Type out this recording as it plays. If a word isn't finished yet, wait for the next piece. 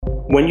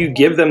When you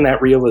give them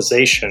that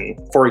realization,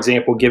 for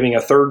example, giving a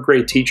third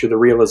grade teacher the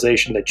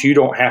realization that you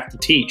don't have to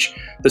teach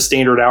the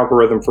standard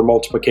algorithm for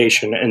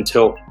multiplication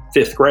until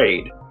fifth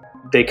grade,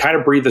 they kind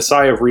of breathe a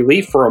sigh of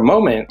relief for a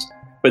moment,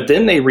 but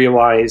then they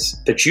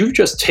realize that you've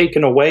just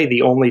taken away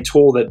the only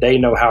tool that they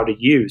know how to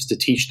use to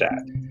teach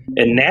that.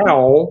 And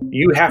now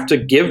you have to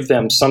give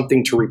them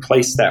something to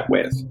replace that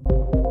with.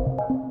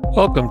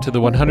 Welcome to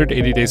the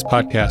 180 Days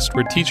podcast,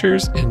 where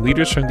teachers and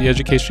leaders from the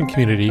education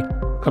community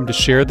come to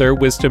share their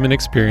wisdom and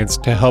experience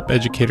to help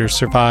educators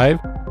survive,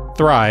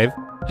 thrive,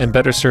 and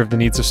better serve the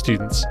needs of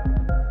students.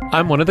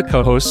 I'm one of the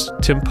co-hosts,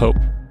 Tim Pope.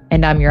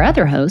 And I'm your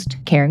other host,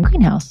 Karen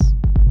Greenhouse.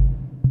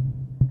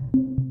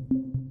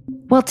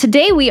 Well,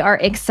 today we are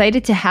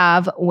excited to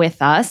have with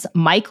us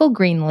Michael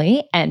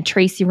Greenlee and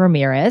Tracey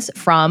Ramirez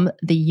from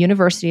the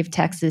University of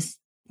Texas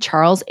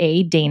Charles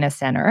A. Dana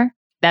Center.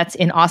 That's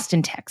in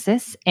Austin,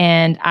 Texas.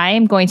 And I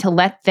am going to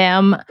let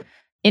them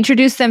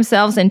introduce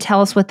themselves and tell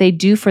us what they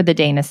do for the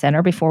Dana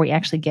Center before we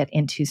actually get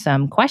into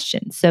some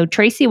questions. So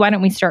Tracey, why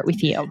don't we start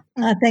with you?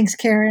 Thanks,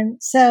 Karen.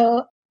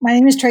 So my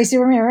name is Tracey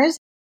Ramirez.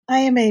 I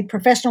am a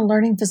professional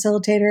learning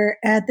facilitator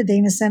at the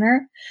Dana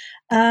Center.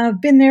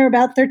 I've been there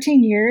about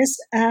 13 years.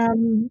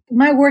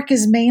 My work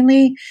is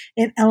mainly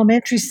in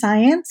elementary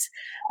science,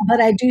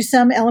 but I do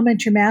some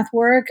elementary math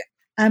work.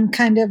 I'm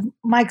kind of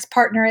Mike's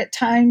partner at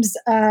times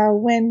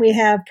when we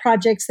have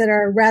projects that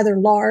are rather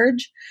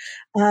large.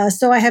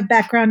 So I have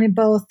background in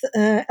both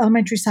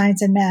elementary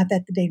science and math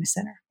at the Dana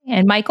Center.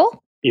 And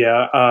Michael?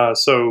 Yeah,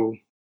 so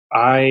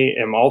I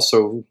am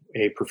also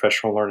a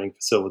professional learning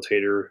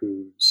facilitator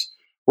whose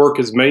work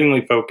is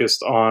mainly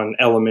focused on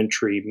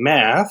elementary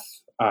math.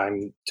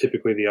 I'm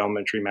typically the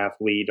elementary math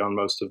lead on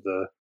most of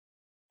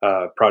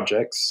the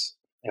projects.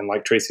 And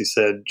like Tracey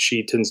said,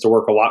 she tends to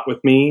work a lot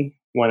with me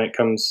when it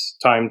comes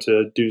time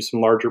to do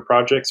some larger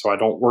projects. So I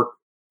don't work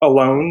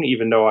alone,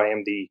 even though I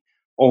am the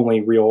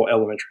only real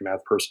elementary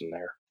math person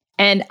there.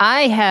 And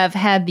I have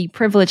had the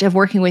privilege of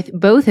working with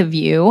both of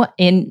you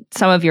in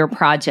some of your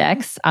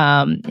projects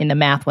in the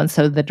math one.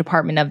 So the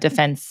Department of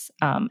Defense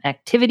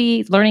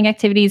learning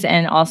activities,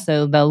 and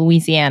also the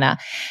Louisiana.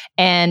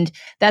 And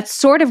that's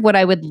sort of what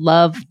I would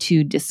love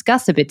to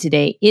discuss a bit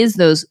today is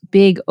those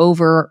big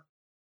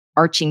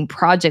overarching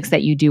projects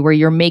that you do where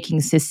you're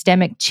making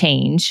systemic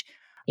change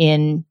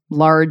in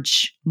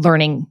large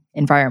learning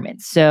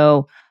environments.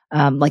 So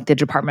like the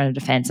Department of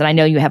Defense. And I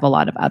know you have a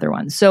lot of other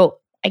ones. So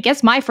I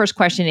guess my first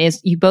question is,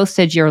 you both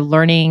said you're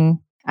learning,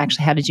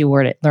 actually, how did you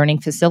word it? Learning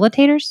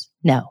facilitators?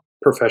 No.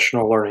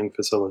 Professional learning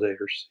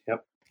facilitators.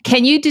 Yep.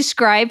 Can you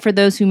describe for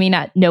those who may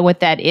not know what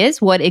that is,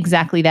 what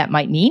exactly that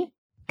might mean?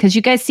 Because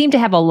you guys seem to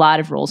have a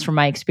lot of roles from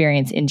my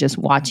experience in just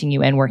watching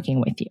you and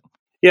working with you.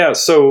 Yeah,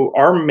 so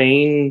our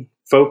main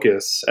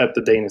focus at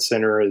the Dana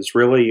Center is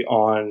really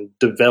on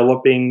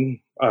developing,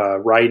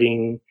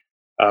 writing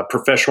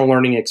professional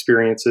learning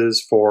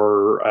experiences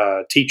for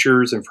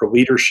teachers and for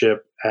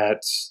leadership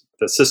at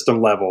the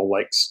system level,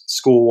 like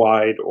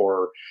school-wide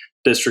or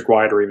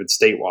district-wide or even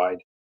statewide.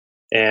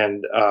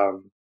 And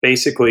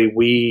basically,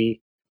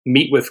 we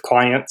meet with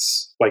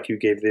clients, like you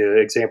gave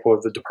the example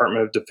of the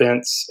Department of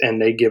Defense,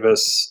 and they give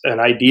us an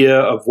idea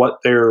of what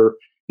their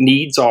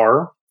needs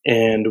are.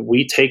 And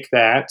we take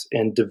that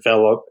and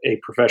develop a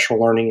professional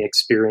learning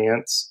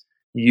experience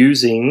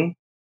using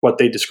what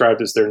they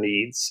described as their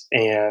needs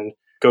and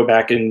go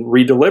back and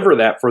redeliver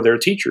that for their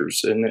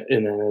teachers in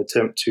an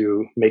attempt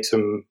to make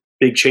some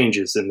big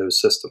changes in those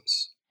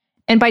systems.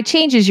 And by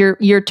changes,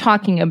 you're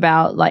talking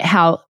about like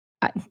how,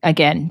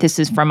 again, this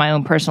is from my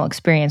own personal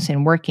experience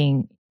in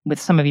working with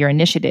some of your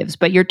initiatives,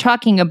 but you're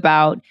talking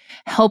about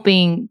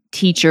helping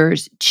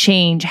teachers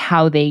change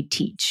how they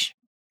teach,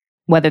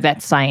 whether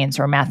that's science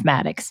or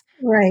mathematics.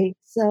 Right.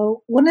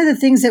 So one of the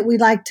things that we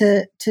like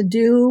to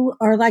do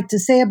or like to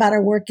say about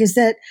our work is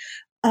that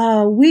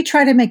we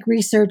try to make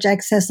research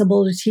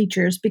accessible to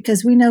teachers,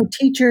 because we know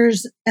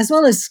teachers, as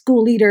well as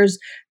school leaders,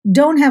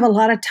 don't have a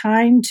lot of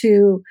time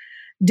to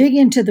dig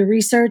into the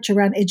research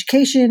around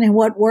education and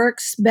what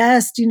works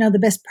best, the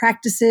best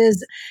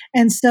practices.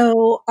 And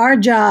so our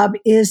job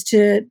is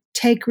to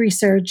take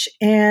research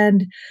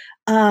and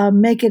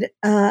make it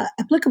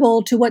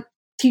applicable to what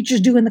teachers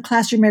do in the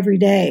classroom every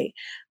day.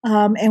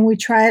 And we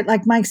try,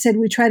 like Mike said,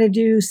 we try to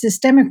do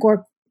systemic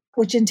work,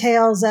 which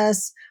entails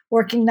us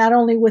working not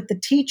only with the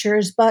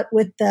teachers, but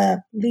with the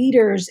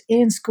leaders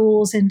in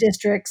schools and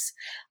districts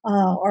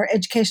or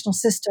educational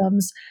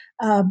systems,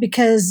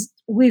 because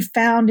we've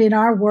found in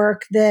our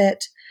work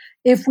that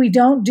if we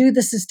don't do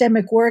the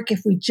systemic work,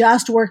 if we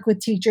just work with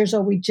teachers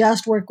or we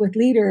just work with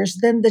leaders,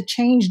 then the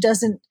change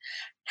doesn't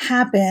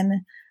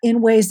happen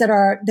in ways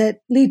that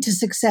lead to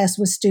success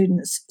with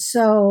students.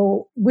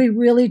 So we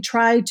really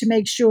try to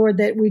make sure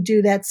that we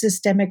do that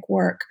systemic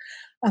work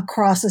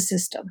across a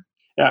system.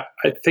 Yeah,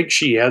 I think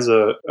she has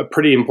a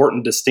pretty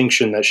important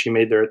distinction that she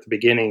made there at the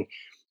beginning,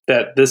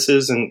 that this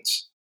isn't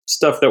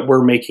stuff that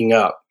we're making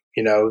up.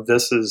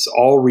 This is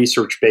all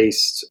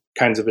research-based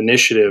kinds of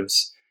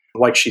initiatives.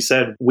 Like she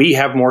said, we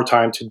have more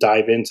time to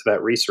dive into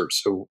that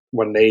research. So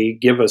when they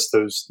give us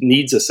those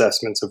needs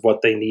assessments of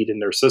what they need in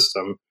their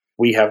system,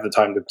 we have the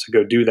time to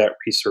go do that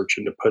research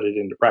and to put it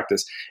into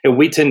practice. And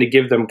we tend to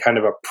give them kind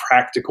of a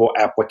practical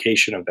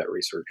application of that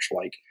research.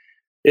 Like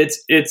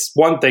it's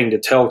one thing to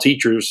tell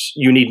teachers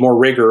you need more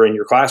rigor in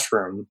your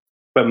classroom,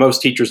 but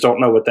most teachers don't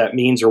know what that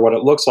means or what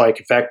it looks like.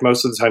 In fact,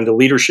 most of the time, the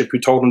leadership who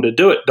told them to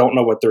do it don't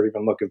know what they're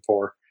even looking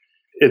for.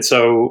 And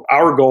so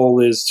our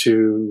goal is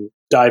to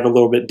dive a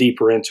little bit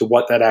deeper into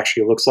what that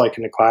actually looks like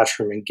in the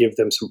classroom and give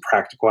them some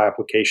practical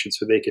applications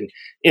so they can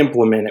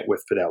implement it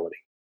with fidelity.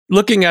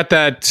 Looking at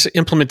that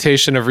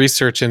implementation of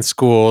research in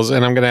schools,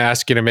 and I'm going to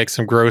ask you to make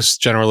some gross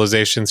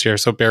generalizations here,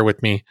 so bear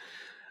with me.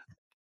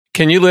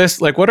 Can you list,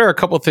 like, what are a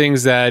couple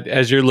things that,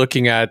 as you're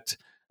looking at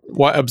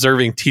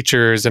observing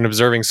teachers and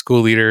observing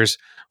school leaders,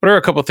 what are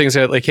a couple things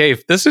that, like, hey,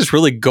 if this is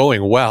really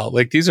going well,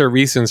 like, these are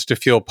reasons to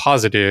feel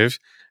positive,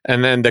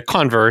 and then the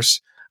converse,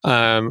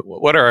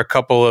 what are a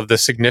couple of the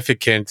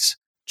significant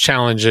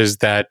challenges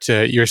that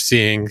you're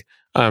seeing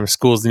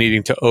schools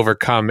needing to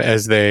overcome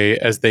as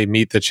they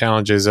meet the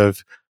challenges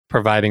of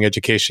providing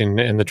education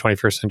in the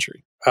 21st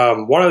century?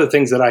 One of the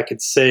things that I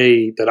could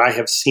say that I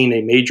have seen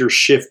a major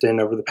shift in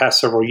over the past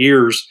several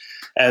years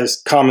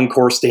as Common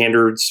Core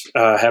standards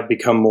have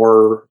become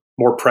more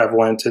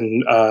prevalent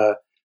and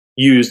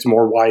used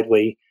more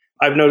widely,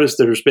 I've noticed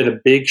that there's been a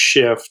big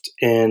shift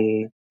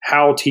in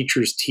how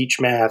teachers teach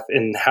math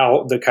and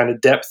how the kind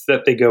of depth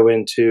that they go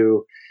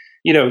into,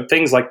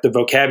 things like the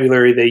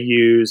vocabulary they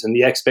use and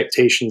the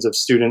expectations of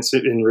students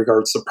in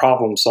regards to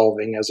problem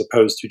solving as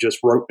opposed to just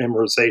rote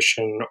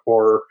memorization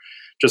or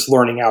just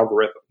learning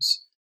algorithms.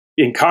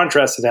 In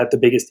contrast to that, the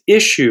biggest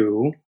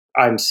issue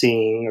I'm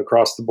seeing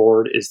across the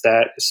board is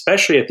that,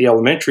 especially at the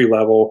elementary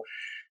level,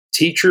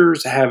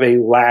 teachers have a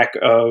lack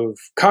of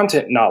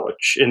content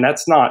knowledge. And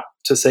that's not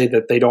to say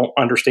that they don't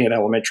understand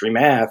elementary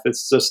math.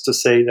 It's just to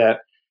say that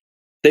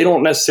they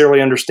don't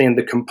necessarily understand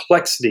the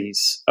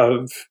complexities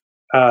of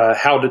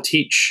how to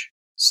teach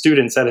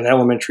students at an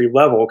elementary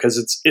level,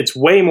 because it's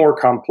way more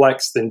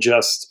complex than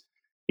just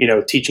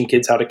teaching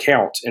kids how to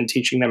count and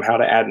teaching them how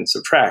to add and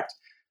subtract.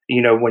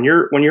 When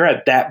you're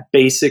at that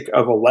basic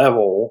of a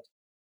level,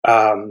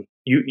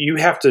 you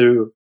have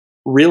to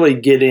really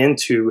get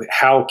into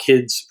how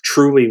kids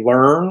truly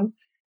learn,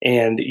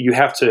 and you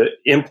have to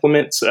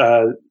implement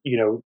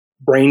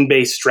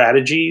brain-based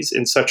strategies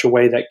in such a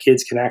way that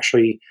kids can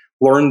actually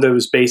learn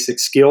those basic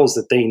skills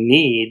that they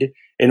need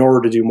in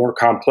order to do more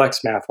complex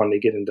math when they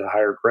get into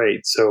higher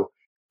grades. So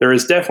there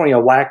is definitely a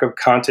lack of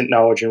content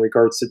knowledge in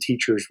regards to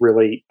teachers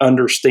really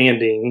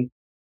understanding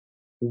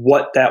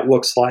what that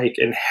looks like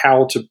and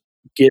how to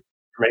get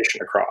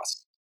information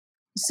across.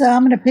 So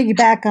I'm going to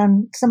piggyback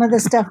on some of the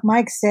stuff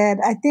Mike said.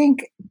 I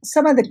think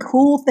some of the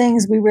cool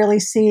things we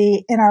really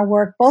see in our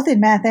work, both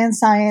in math and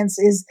science,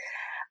 is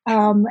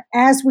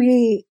as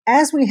we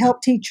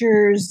help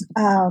teachers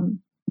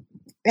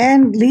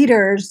and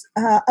leaders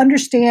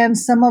understand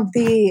some of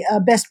the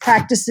best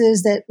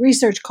practices that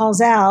research calls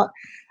out,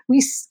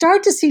 we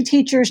start to see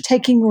teachers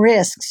taking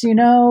risks,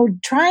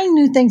 trying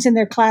new things in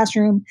their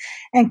classroom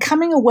and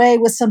coming away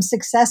with some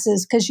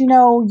successes. Because,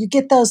 you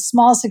get those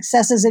small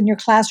successes in your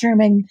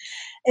classroom and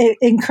it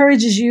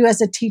encourages you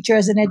as a teacher,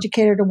 as an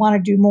educator, to want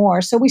to do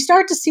more. So we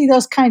start to see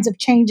those kinds of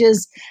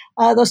changes,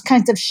 those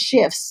kinds of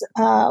shifts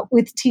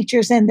with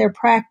teachers and their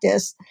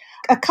practice.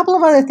 A couple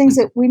of other things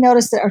that we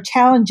noticed that are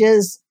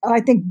challenges,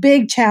 I think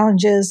big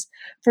challenges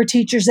for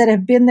teachers that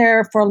have been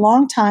there for a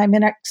long time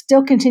and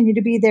still continue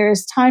to be there,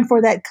 is time for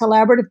that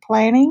collaborative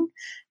planning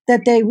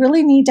that they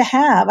really need to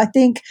have. I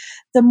think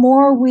the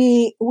more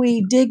we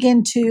dig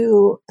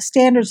into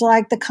standards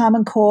like the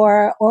Common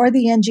Core or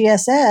the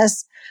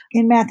NGSS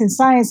in math and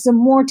science, the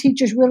more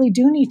teachers really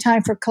do need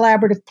time for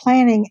collaborative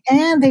planning,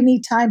 and they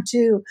need time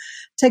to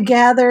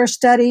gather,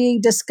 study,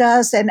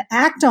 discuss, and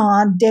act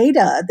on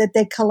data that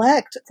they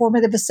collect,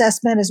 formative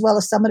assessment as well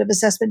as summative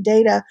assessment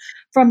data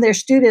from their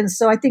students.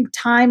 So I think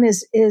time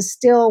is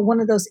still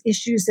one of those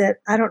issues that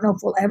I don't know if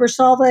we'll ever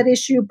solve that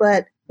issue,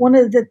 but one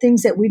of the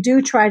things that we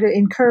do try to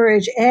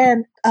encourage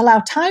and allow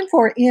time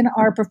for in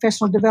our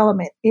professional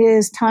development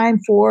is time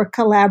for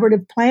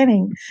collaborative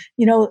planning,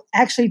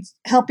 actually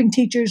helping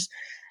teachers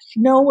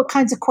know what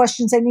kinds of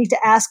questions they need to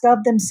ask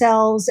of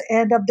themselves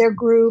and of their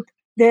group,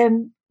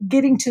 then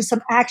getting to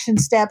some action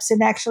steps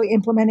and actually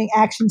implementing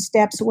action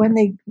steps when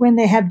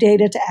they have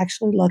data to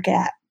actually look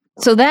at.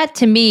 So that,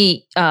 to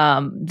me,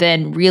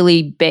 then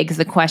really begs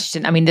the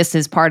question. I mean, this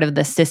is part of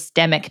the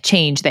systemic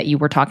change that you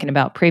were talking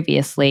about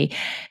previously,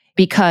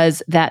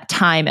 because that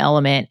time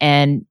element,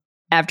 and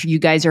after you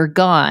guys are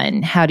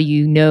gone, how do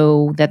you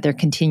know that they're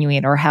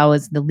continuing, or how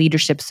is the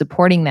leadership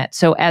supporting that?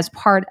 So as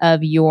part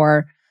of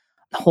your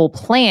whole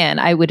plan,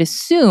 I would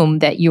assume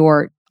that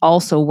you're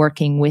also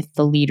working with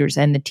the leaders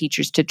and the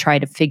teachers to try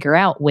to figure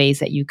out ways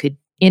that you could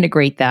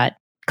integrate that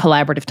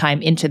collaborative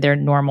time into their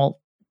normal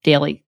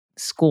daily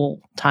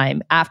school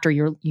time after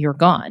you're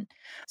gone.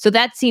 So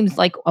that seems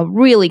like a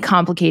really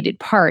complicated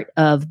part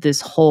of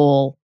this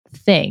whole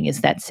thing,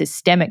 is that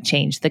systemic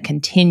change, the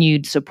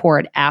continued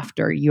support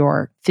after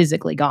you're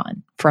physically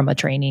gone from a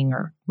training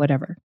or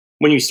whatever.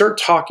 When you start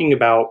talking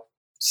about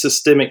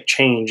systemic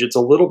change, it's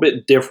a little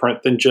bit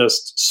different than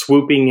just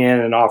swooping in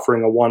and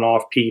offering a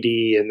one-off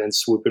PD and then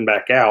swooping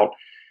back out.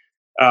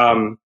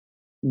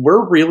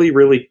 We're really,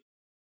 really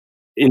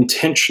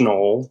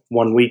intentional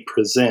when we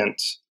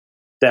present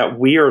that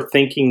we are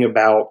thinking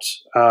about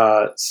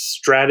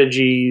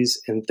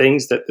strategies and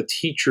things that the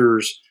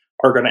teachers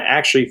are going to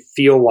actually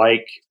feel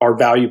like are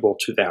valuable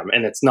to them.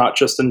 And it's not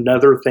just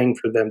another thing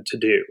for them to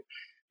do.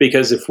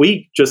 Because if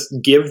we just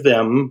give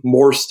them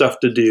more stuff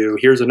to do,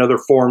 here's another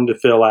form to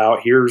fill out,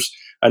 here's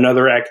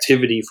another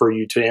activity for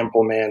you to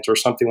implement or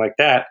something like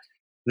that,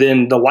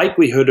 then the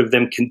likelihood of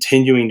them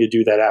continuing to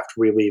do that after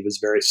we leave is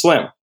very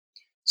slim.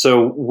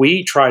 So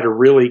we try to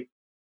really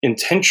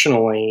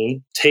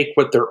intentionally take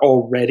what they're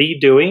already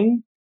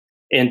doing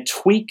and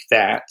tweak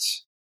that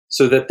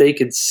so that they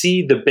could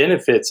see the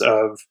benefits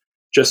of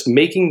just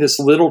making this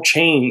little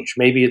change.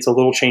 Maybe it's a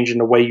little change in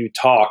the way you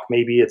talk.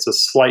 Maybe it's a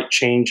slight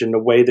change in the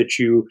way that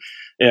you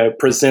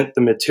present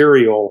the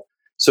material,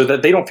 so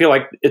that they don't feel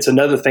like it's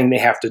another thing they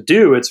have to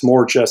do. It's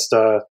more just,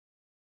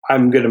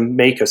 I'm going to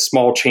make a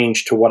small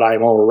change to what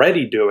I'm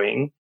already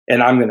doing,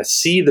 and I'm going to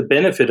see the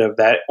benefit of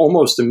that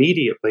almost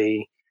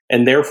immediately.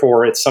 And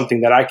therefore, it's something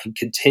that I can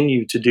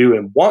continue to do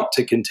and want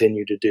to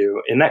continue to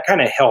do. And that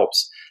kind of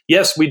helps.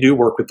 Yes, we do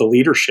work with the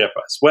leadership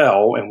as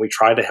well, and we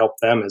try to help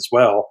them as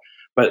well.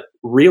 But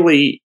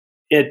really,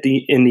 in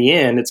the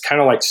end, it's kind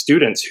of like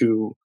students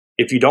who,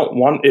 if they don't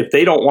want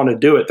to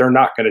do it, they're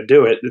not going to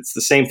do it. It's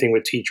the same thing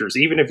with teachers.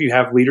 Even if you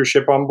have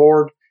leadership on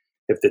board,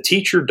 if the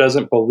teacher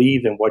doesn't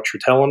believe in what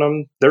you're telling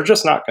them, they're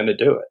just not going to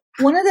do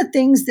it. One of the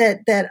things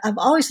that I've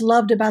always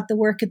loved about the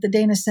work at the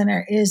Dana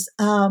Center is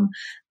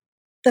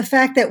the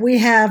fact that we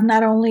have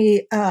not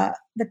only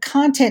the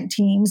content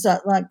teams,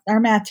 like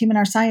our math team and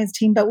our science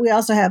team, but we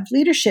also have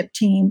leadership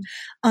team.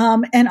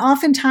 And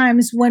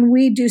oftentimes when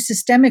we do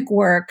systemic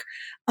work,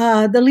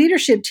 the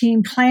leadership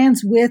team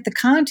plans with the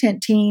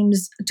content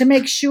teams to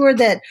make sure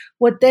that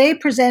what they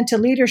present to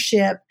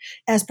leadership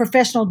as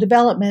professional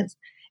development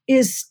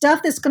is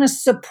stuff that's going to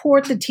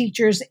support the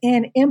teachers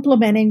in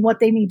implementing what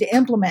they need to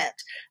implement,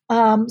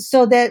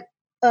 so that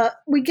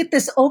we get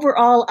this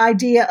overall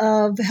idea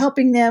of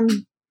helping them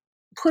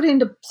put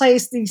into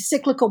place these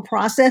cyclical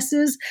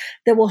processes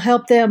that will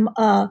help them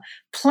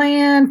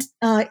plan,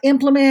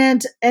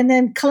 implement, and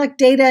then collect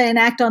data and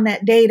act on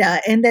that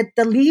data. And that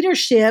the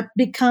leadership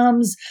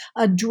becomes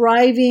a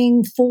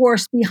driving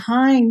force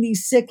behind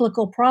these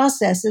cyclical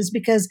processes,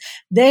 because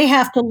they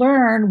have to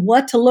learn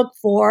what to look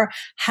for,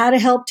 how to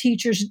help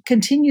teachers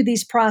continue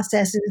these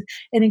processes,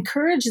 and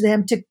encourage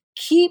them to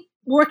keep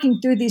working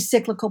through these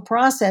cyclical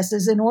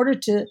processes in order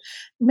to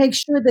make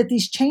sure that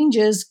these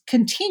changes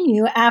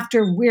continue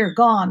after we're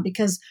gone,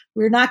 because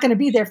we're not going to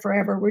be there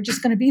forever. We're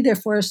just going to be there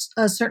for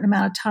a certain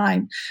amount of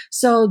time.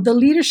 So the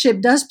leadership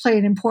does play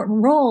an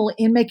important role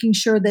in making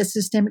sure that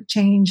systemic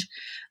change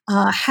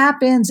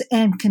happens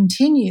and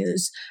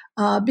continues,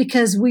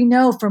 because we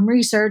know from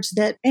research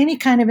that any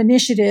kind of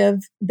initiative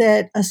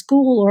that a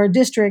school or a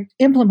district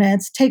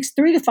implements takes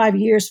 3 to 5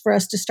 years for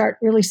us to start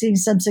really seeing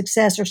some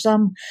success or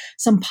some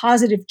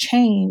positive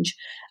change.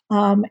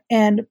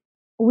 And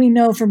we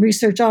know from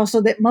research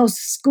also that most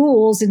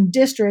schools and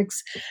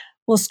districts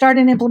will start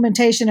an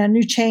implementation, a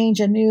new change,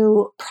 a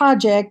new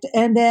project,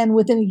 and then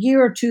within a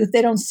year or two, if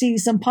they don't see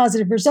some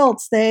positive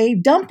results, they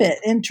dump it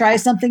and try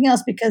something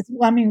else, because,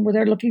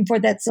 they're looking for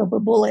that silver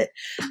bullet.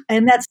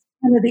 And that's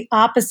kind of the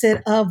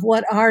opposite of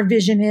what our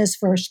vision is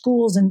for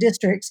schools and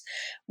districts.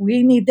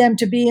 We need them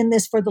to be in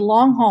this for the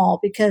long haul,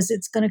 because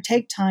it's going to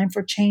take time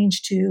for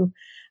change to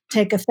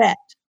take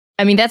effect.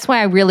 That's why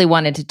I really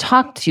wanted to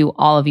talk to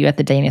all of you at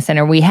the Dana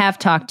Center. We have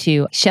talked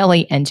to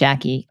Shelley and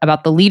Jackie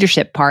about the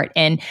leadership part,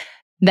 and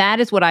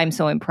that is what I'm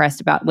so impressed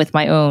about with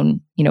my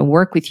own,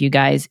 work with you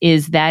guys,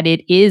 is that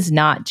it is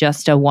not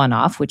just a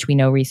one-off, which we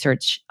know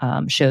research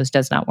shows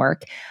does not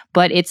work,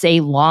 but it's a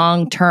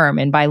long-term.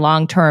 And by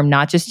long-term,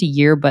 not just a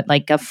year, but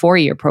like a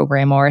 4-year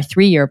program or a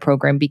 3-year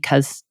program,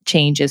 because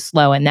change is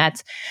slow. And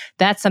that's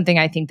something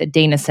I think the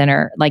Dana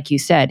Center, like you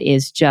said,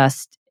 is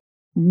just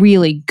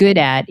really good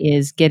at,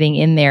 is getting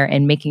in there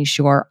and making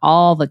sure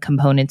all the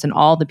components and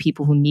all the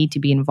people who need to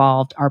be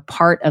involved are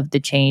part of the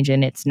change.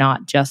 And it's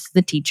not just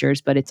the teachers,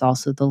 but it's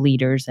also the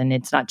leaders. And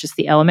it's not just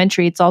the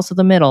elementary, it's also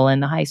the middle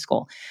and the high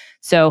school.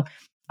 So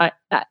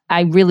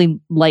I really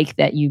like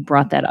that you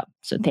brought that up.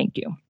 So thank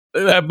you.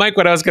 Mike,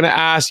 what I was going to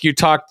ask, you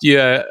talked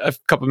a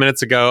couple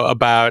minutes ago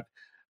about,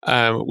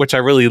 which I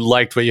really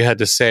liked what you had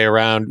to say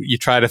around, you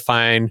try to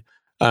find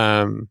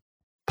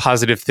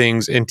positive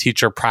things in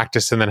teacher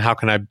practice, and then how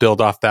can I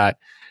build off that?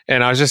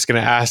 And I was just going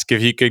to ask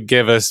if you could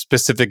give a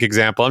specific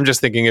example. I'm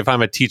just thinking, if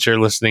I'm a teacher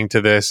listening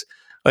to this,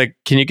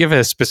 can you give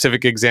a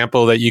specific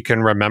example that you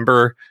can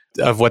remember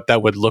of what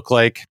that would look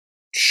like?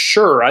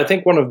 Sure. I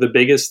think one of the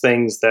biggest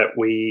things that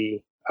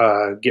we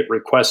get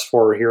requests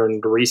for here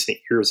in the recent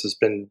years has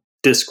been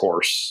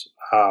discourse,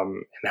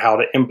 and how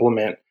to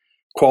implement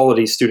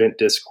quality student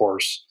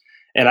discourse.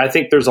 And I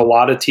think there's a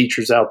lot of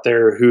teachers out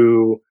there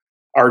who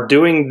are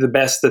doing the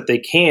best that they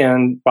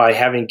can by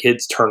having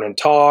kids turn and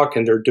talk,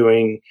 and they're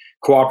doing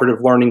cooperative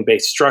learning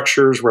based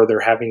structures where they're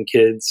having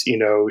kids,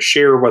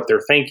 share what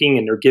they're thinking,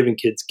 and they're giving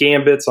kids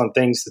gambits on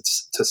things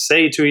to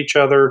say to each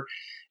other.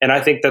 And I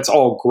think that's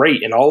all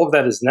great, and all of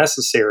that is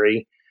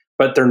necessary,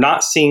 but they're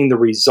not seeing the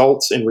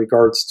results in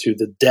regards to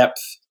the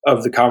depth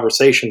of the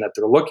conversation that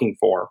they're looking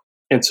for.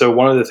 And so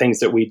one of the things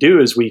that we do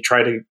is we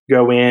try to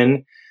go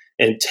in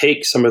and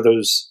take some of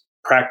those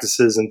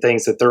practices and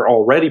things that they're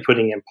already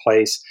putting in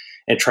place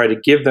and try to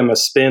give them a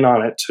spin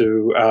on it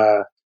to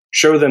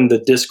show them the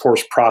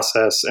discourse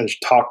process and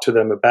talk to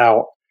them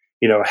about,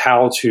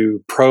 how to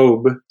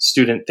probe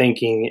student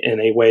thinking in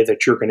a way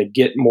that you're going to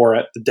get more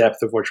at the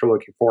depth of what you're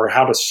looking for,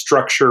 how to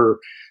structure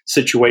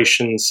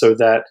situations so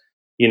that,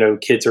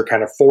 kids are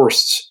kind of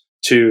forced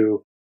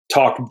to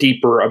talk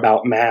deeper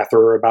about math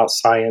or about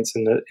science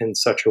in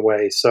such a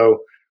way. So,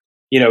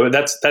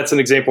 that's an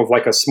example of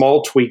like a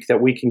small tweak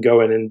that we can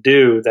go in and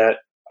do that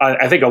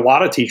I think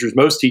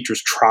most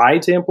teachers try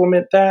to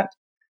implement that,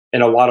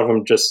 and a lot of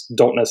them just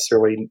don't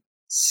necessarily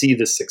see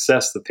the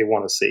success that they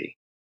want to see.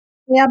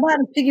 Yeah, I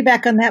want to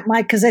piggyback on that,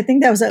 Mike, because I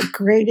think that was a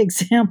great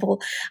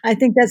example. I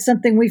think that's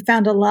something we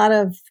found a lot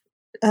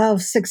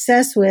of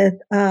success with,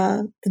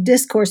 the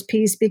discourse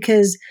piece,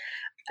 because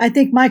I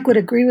think Mike would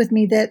agree with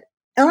me that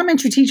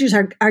elementary teachers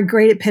are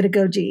great at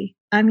pedagogy.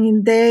 I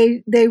mean,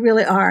 they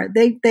really are.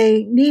 They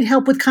need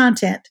help with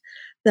content,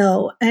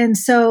 though. And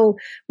so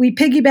we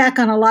piggyback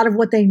on a lot of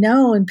what they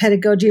know in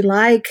pedagogy,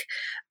 like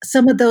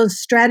some of those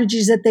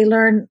strategies that they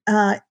learn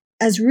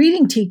as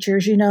reading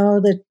teachers,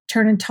 the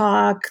turn and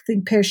talk,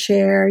 think, pair,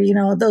 share,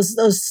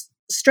 those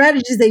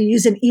strategies they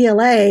use in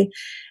ELA,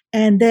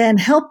 and then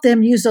help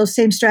them use those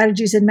same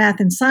strategies in math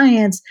and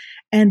science,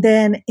 and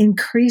then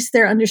increase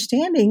their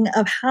understanding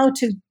of how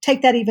to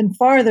take that even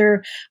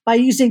farther by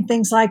using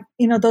things like,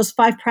 those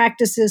 5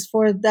 practices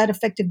for that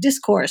effective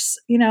discourse.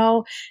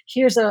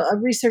 Here's a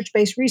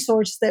research-based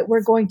resource that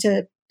we're going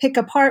to pick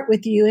apart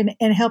with you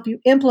and help you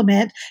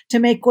implement to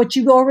make what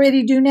you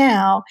already do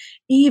now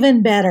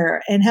even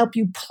better, and help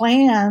you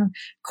plan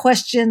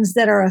questions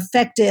that are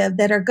effective,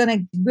 that are going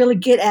to really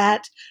get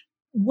at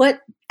what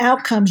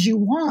outcomes you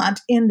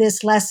want in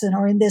this lesson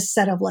or in this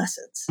set of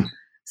lessons.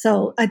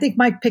 So I think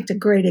Mike picked a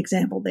great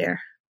example there.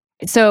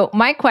 So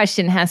my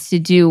question has to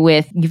do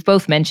with, you've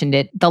both mentioned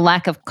it, the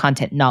lack of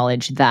content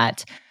knowledge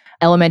that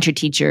elementary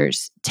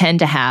teachers tend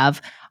to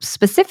have,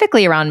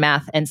 specifically around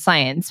math and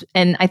science.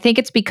 And I think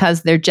it's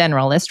because they're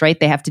generalists, right?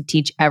 They have to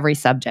teach every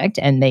subject,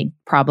 and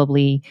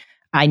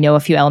I know a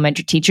few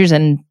elementary teachers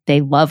and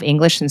they love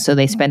English. And so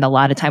they spend a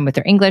lot of time with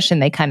their English,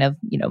 and they kind of,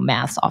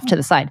 math's off to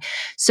the side.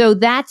 So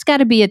that's got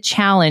to be a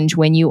challenge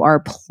when you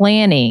are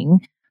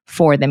planning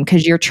for them,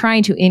 because you're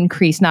trying to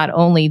increase not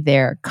only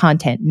their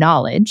content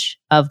knowledge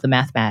of the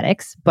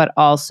mathematics, but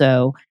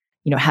also,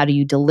 how do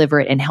you deliver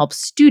it and help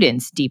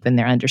students deepen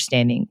their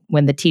understanding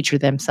when the teacher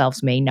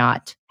themselves may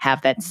not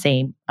have that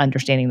same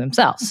understanding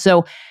themselves.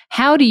 So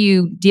how do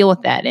you deal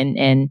with that?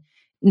 And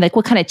like,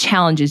 what kind of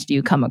challenges do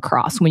you come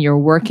across when you're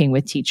working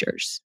with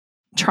teachers,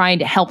 trying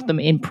to help them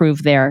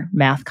improve their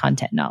math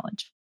content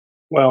knowledge?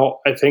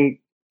 Well, I think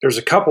there's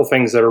a couple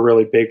things that are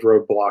really big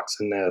roadblocks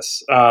in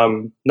this.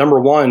 Number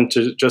one,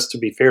 just to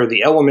be fair,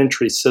 the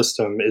elementary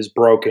system is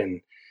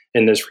broken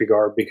in this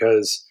regard,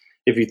 because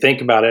if you think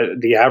about it,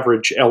 the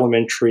average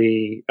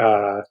elementary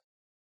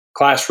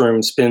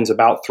classroom spends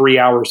about 3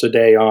 hours a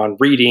day on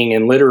reading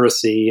and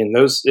literacy and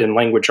those in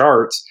language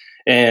arts,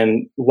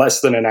 and less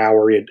than an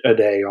hour a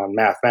day on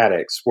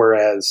mathematics.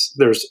 Whereas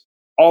there's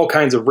all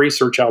kinds of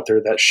research out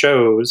there that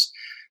shows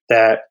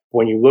that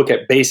when you look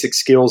at basic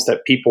skills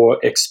that people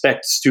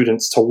expect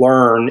students to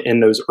learn in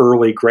those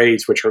early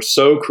grades, which are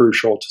so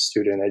crucial to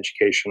student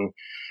education,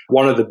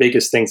 one of the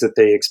biggest things that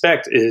they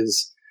expect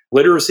is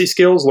literacy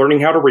skills,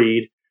 learning how to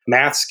read,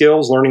 math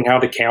skills, learning how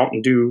to count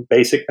and do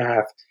basic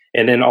math,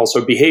 and then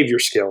also behavior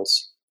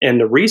skills. And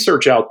the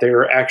research out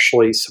there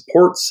actually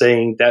supports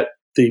saying that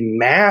the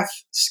math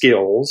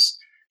skills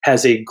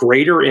has a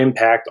greater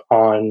impact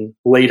on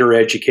later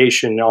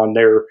education, on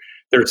their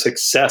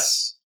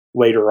success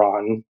later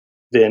on,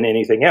 than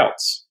anything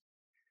else.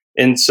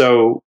 And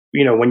so,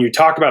 when you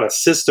talk about a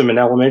system in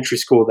elementary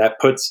school that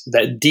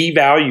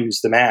devalues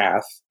the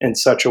math in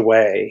such a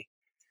way,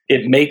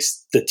 it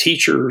makes the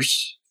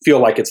teachers feel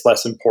like it's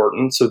less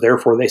important. So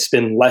therefore they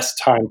spend less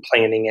time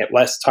planning it,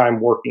 less time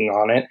working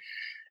on it.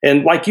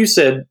 And like you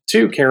said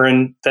too,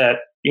 Karen, that,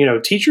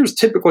 teachers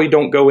typically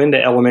don't go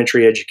into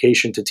elementary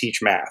education to teach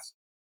math.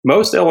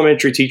 Most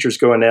elementary teachers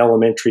go into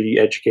elementary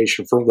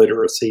education for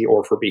literacy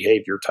or for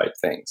behavior type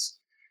things.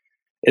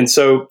 And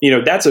so,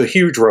 that's a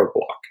huge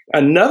roadblock.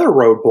 Another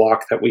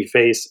roadblock that we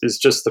face is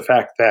just the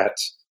fact that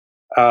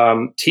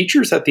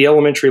teachers at the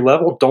elementary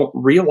level don't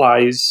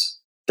realize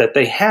that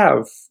they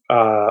have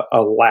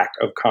a lack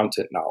of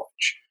content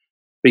knowledge,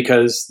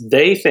 because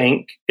they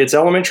think it's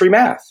elementary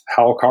math.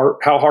 How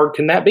hard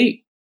can that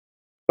be?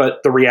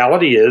 But the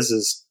reality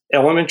is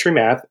elementary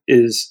math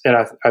is, and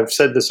I've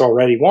said this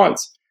already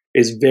once,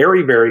 is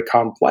very, very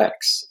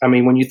complex. I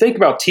mean, when you think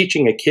about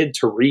teaching a kid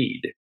to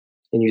read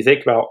and you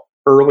think about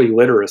early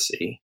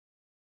literacy,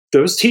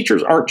 those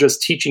teachers aren't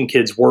just teaching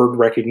kids word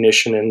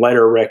recognition and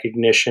letter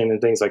recognition and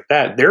things like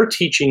that. They're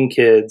teaching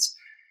kids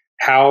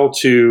how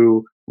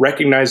to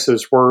recognize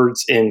those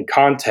words in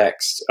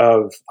context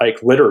of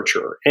like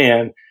literature,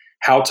 and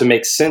how to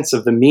make sense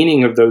of the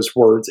meaning of those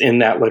words in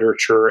that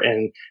literature,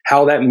 and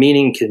how that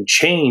meaning can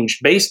change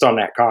based on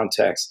that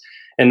context.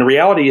 And the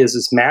reality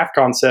is math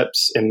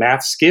concepts and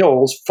math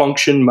skills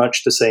function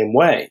much the same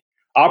way.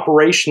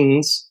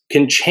 Operations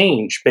can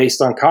change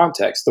based on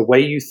context. The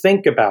way you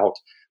think about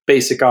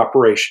basic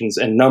operations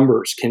and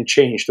numbers can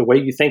change. The way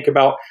you think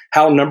about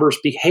how numbers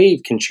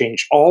behave can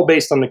change, all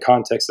based on the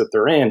context that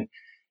they're in.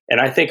 And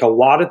I think a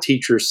lot of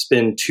teachers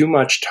spend too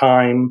much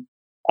time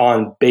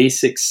on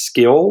basic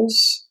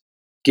skills,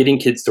 getting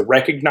kids to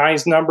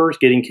recognize numbers,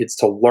 getting kids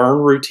to learn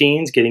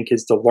routines, getting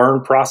kids to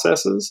learn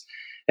processes.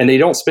 And they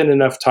don't spend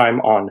enough time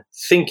on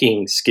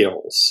thinking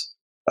skills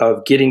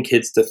of getting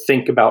kids to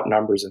think about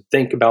numbers and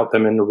think about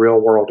them in the real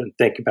world and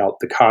think about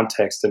the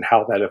context and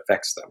how that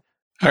affects them.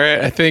 All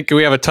right, I think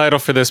we have a title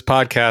for this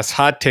podcast: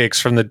 Hot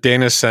Takes from the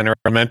Dana Center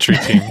Elementary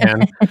Team.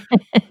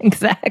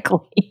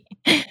 Exactly.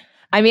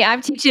 I mean,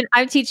 I'm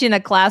teaching a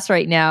class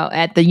right now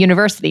at the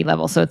university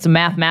level. So it's a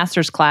math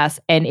master's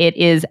class, and it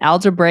is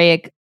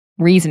algebraic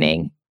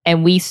reasoning.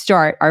 And we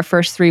start, our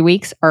first 3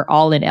 weeks are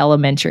all in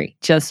elementary.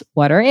 Just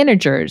what are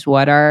integers?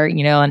 What are,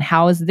 and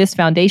how is this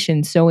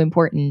foundation so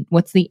important?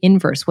 What's the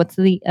inverse? What's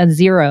the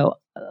zero?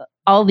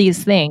 All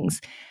these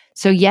things.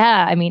 So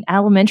yeah, I mean,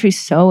 elementary is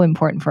so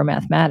important for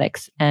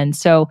mathematics. And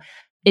so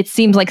it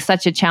seems like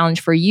such a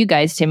challenge for you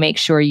guys to make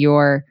sure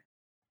you're,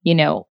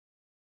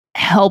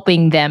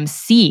 helping them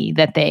see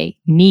that they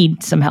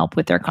need some help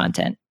with their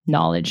content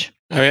knowledge.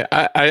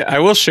 I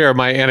will share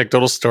my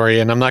anecdotal story,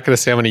 and I'm not going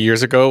to say how many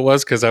years ago it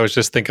was, because I was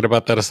just thinking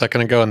about that a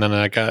second ago, and then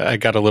I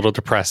got a little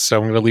depressed, so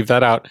I'm going to leave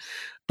that out.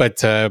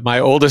 But my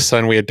oldest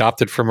son, we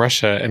adopted from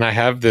Russia, and I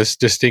have this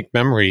distinct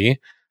memory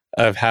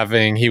of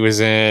having, he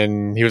was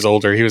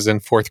older, he was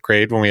in 4th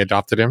grade when we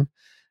adopted him,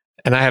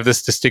 and I have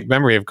this distinct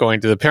memory of going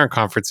to the parent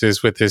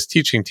conferences with his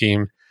teaching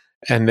team,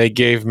 and they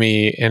gave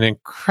me an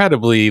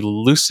incredibly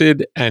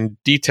lucid and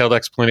detailed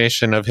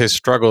explanation of his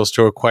struggles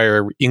to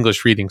acquire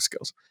English reading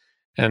skills.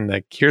 And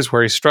like, here's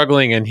where he's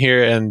struggling, and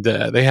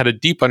they had a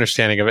deep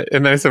understanding of it.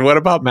 And then I said, what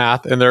about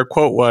math? And their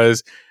quote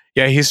was,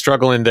 yeah, he's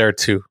struggling there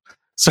too.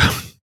 So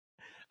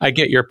I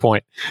get your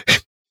point.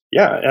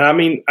 Yeah. And I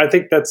mean, I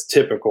think that's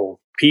typical.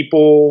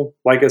 People,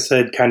 like I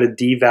said, kind of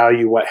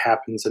devalue what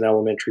happens in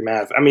elementary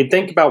math. I mean,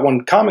 think about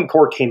when Common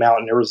Core came out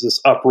and there was this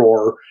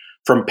uproar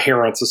from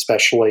parents,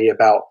 especially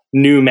about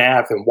new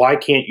math, and why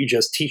can't you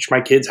just teach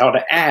my kids how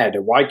to add?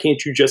 And why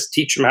can't you just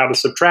teach them how to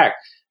subtract?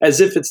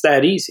 As if it's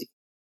that easy.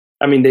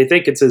 I mean, they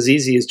think it's as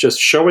easy as just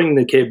showing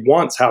the kid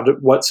once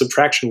what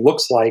subtraction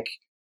looks like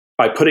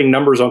by putting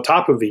numbers on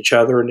top of each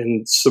other and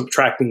then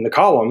subtracting the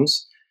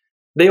columns.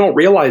 They don't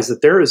realize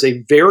that there is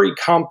a very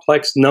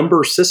complex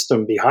number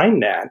system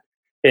behind that.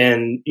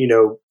 And,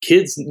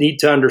 kids need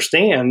to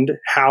understand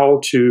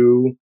how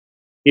to,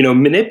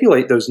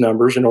 manipulate those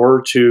numbers in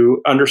order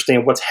to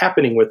understand what's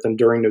happening with them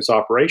during those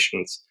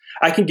operations.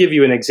 I can give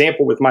you an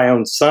example with my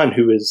own son,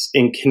 who is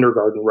in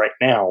kindergarten right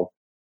now.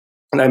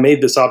 And I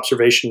made this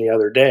observation the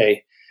other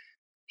day.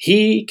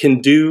 He can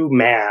do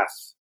math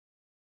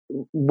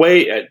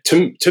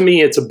to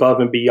me, it's above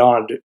and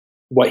beyond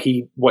what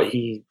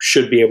he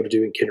should be able to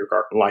do in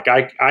kindergarten. Like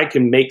I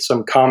can make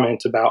some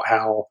comment about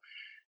how,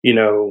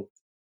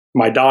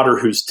 my daughter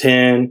who's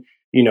 10,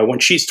 when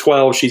she's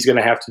 12, she's going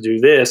to have to do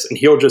this. And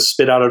he'll just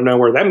spit out of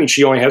nowhere, that means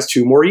she only has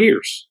 2 more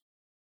years.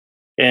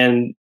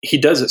 And he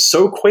does it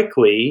so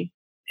quickly.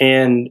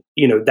 And,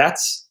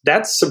 that's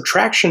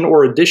subtraction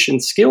or addition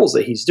skills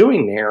that he's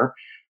doing there.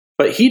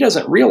 But he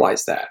doesn't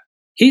realize that.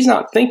 He's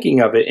not thinking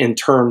of it in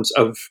terms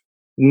of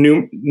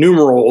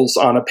numerals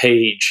on a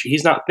page.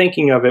 He's not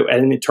thinking of it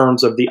in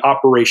terms of the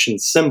operation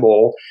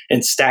symbol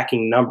and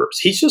stacking numbers.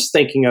 He's just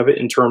thinking of it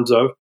in terms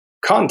of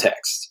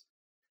context.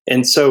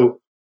 And so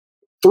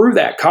through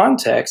that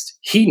context,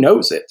 he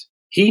knows it.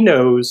 He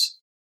knows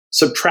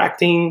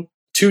subtracting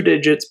 2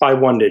 digits by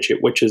 1 digit,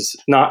 which is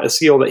not a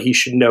skill that he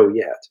should know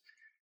yet.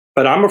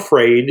 But I'm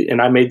afraid,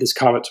 and I made this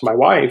comment to my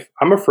wife,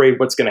 I'm afraid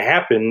what's going to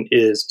happen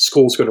is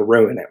school's going to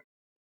ruin him,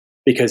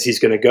 because he's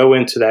going to go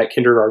into that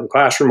kindergarten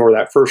classroom or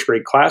that 1st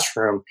grade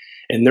classroom,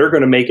 and they're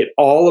going to make it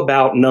all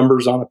about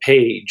numbers on a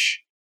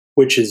page,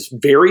 which is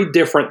very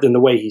different than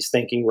the way he's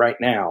thinking right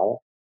now.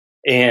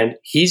 And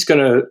he's going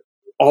to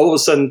all of a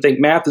sudden think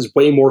math is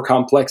way more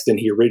complex than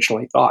he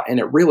originally thought, and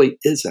it really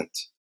isn't.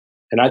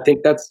 And I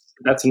think that's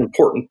an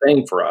important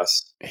thing for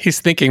us. He's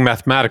thinking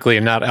mathematically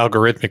and not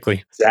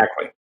algorithmically.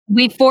 Exactly.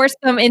 We force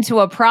them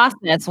into a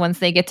process once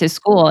they get to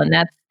school, and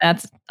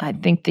that's I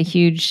think the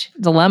huge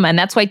dilemma, and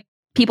that's why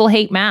people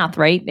hate math,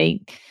 right?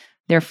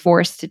 They're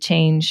forced to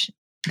change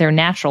their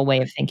natural way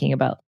of thinking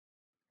about.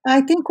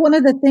 I think one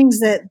of the things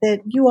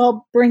that you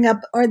all bring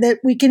up, or that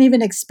we can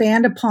even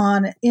expand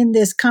upon in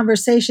this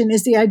conversation,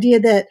 is the idea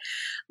that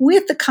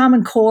with the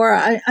Common Core,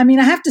 I mean,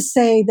 I have to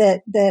say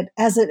that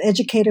as an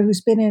educator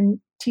who's been in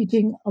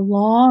teaching a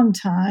long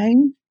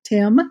time,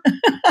 Tim.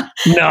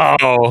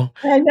 No.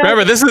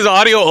 Remember, this is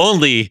audio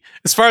only.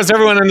 As far as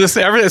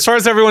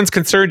everyone's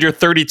concerned, you're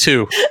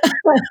 32.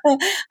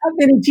 I've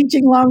been in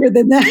teaching longer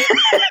than that.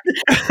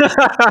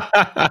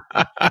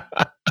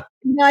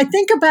 I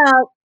think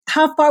about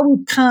how far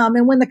we've come.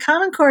 And when the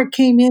Common Core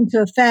came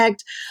into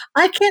effect,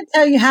 I can't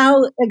tell you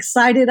how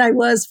excited I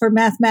was for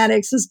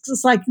mathematics. It's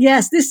just like,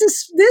 yes, this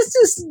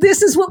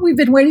is what we've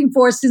been waiting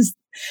for since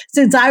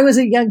I was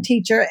a young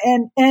teacher.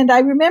 And I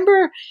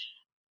remember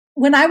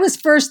when I was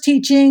first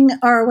teaching,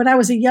 or when I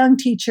was a young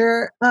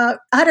teacher, I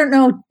don't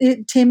know,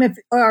 Tim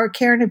or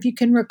Karen, if you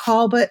can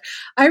recall, but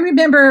I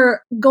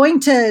remember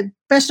going to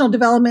professional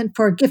development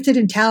for gifted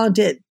and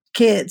talented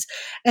kids.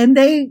 And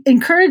they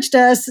encouraged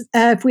us,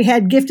 if we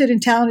had gifted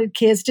and talented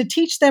kids, to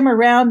teach them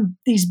around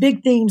these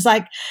big themes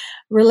like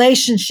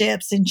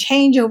relationships and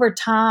change over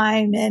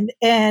time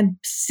and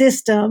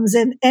systems.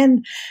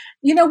 And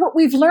what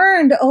we've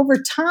learned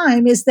over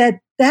time is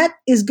that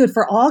is good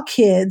for all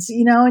kids,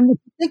 and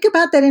think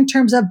about that in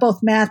terms of both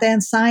math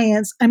and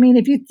science. I mean,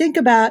 if you think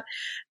about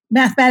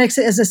mathematics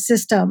as a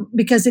system,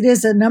 because it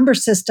is a number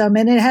system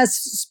and it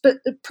has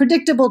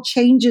predictable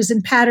changes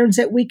and patterns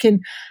that we can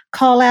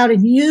call out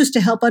and use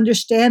to help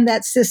understand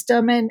that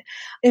system. And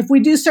if we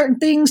do certain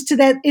things to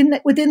that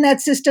within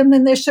that system,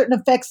 then there's certain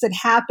effects that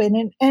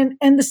happen.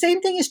 And the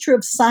same thing is true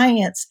of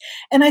science.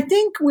 And I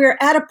think we're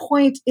at a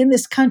point in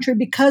this country,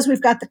 because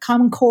we've got the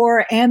Common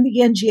Core and the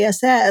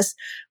NGSS,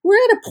 we're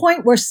at a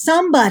point where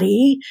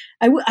somebody,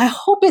 I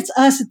hope it's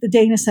us at the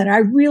Dana Center, I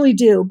really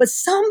do, but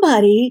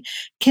somebody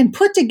can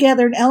put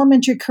together an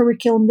elementary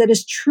curriculum that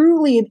is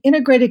truly an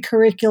integrated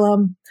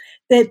curriculum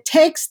that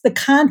takes the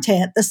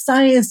content, the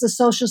science, the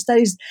social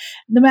studies,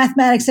 the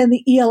mathematics, and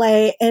the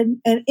ELA, and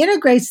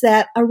integrates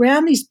that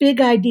around these big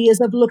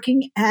ideas of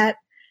looking at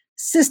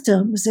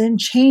systems and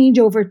change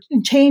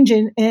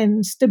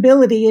and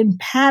stability and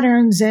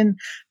patterns and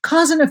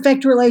cause and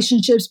effect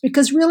relationships,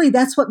 because really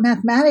that's what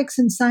mathematics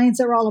and science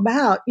are all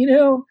about,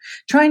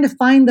 trying to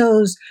find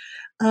those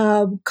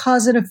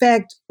cause and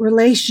effect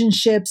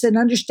relationships and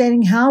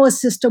understanding how a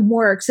system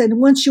works. And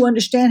once you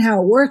understand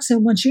how it works,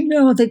 and once you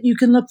know that you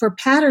can look for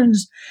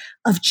patterns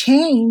of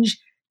change,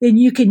 then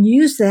you can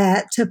use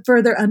that to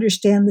further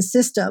understand the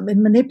system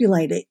and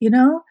manipulate it,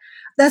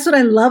 That's what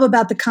I love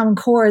about the Common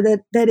Core,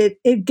 that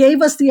it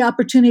gave us the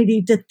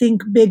opportunity to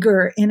think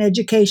bigger in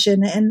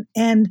education.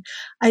 And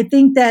I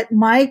think that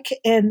Mike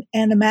and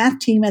the math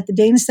team at the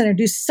Dana Center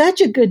do such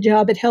a good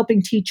job at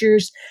helping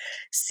teachers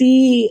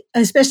see,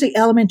 especially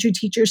elementary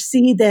teachers,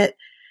 see that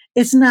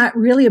it's not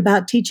really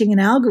about teaching an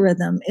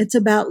algorithm. It's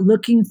about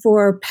looking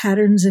for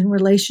patterns and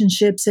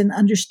relationships and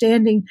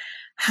understanding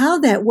how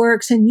that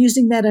works, and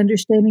using that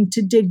understanding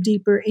to dig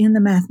deeper in the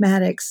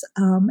mathematics.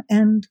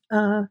 And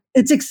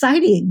it's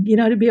exciting,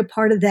 to be a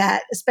part of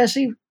that,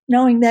 especially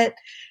knowing that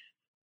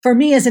for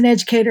me as an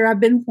educator, I've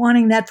been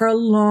wanting that for a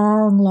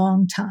long,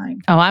 long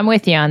time. Oh, I'm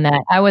with you on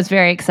that. I was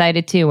very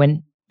excited too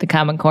when the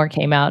Common Core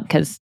came out,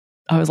 because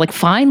I was like,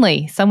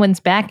 finally, someone's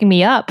backing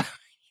me up.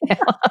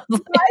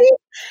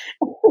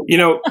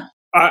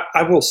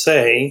 I will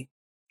say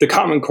the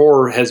Common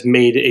Core has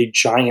made a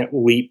giant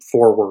leap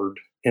forward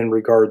in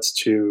regards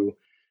to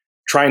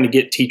trying to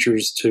get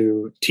teachers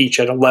to teach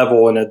at a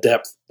level and a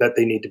depth that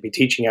they need to be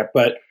teaching at.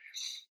 But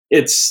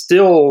it's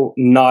still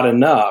not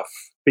enough,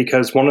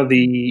 because one of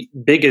the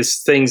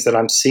biggest things that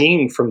I'm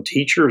seeing from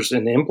teachers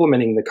in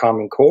implementing the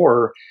Common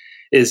Core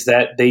is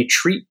that they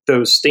treat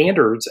those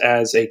standards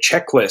as a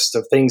checklist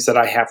of things that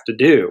I have to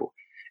do.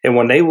 And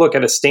when they look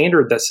at a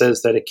standard that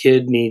says that a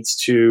kid needs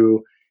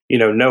to,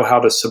 know how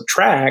to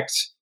subtract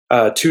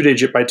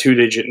 2-digit by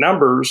 2-digit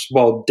numbers,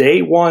 well,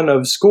 day one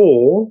of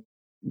school,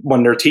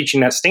 when they're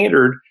teaching that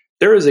standard,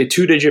 there is a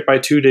 2-digit by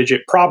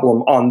 2-digit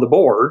problem on the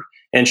board,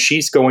 and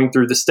she's going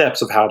through the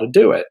steps of how to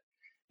do it.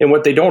 And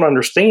what they don't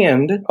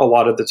understand a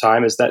lot of the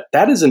time is that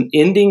that is an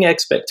ending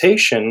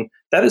expectation.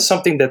 That is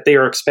something that they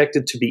are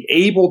expected to be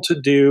able to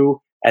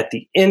do at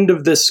the end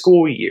of this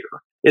school year.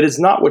 It is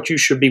not what you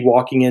should be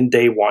walking in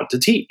day one to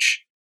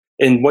teach.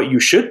 And what you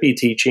should be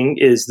teaching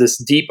is this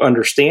deep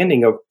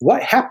understanding of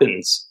what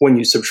happens when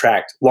you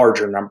subtract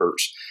larger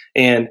numbers,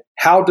 and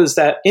how does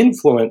that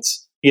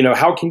influence,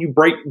 how can you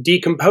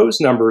decompose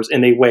numbers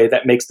in a way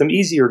that makes them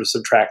easier to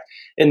subtract?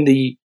 And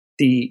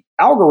the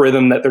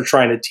algorithm that they're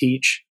trying to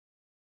teach,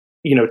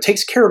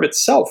 takes care of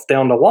itself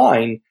down the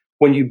line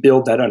when you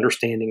build that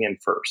understanding in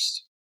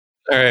first.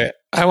 All right.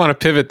 I want to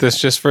pivot this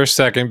just for a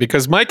second,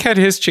 because Mike had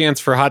his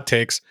chance for hot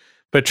takes,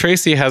 but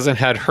Tracey hasn't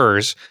had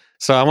hers.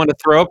 So I want to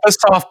throw up a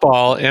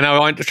softball,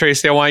 and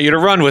Tracey, I want you to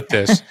run with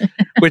this,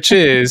 which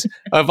is,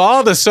 of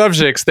all the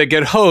subjects that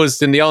get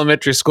hosed in the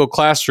elementary school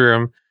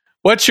classroom,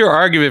 what's your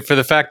argument for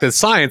the fact that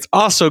science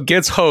also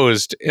gets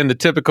hosed in the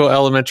typical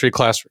elementary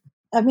classroom?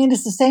 I mean,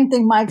 it's the same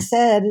thing Mike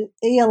said.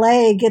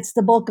 ELA gets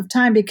the bulk of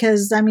time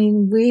because,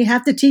 we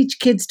have to teach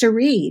kids to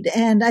read.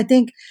 And I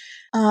think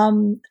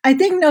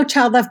No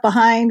Child Left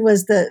Behind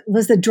was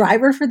the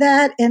driver for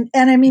that. And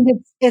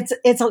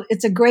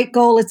it's a great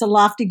goal. It's a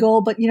lofty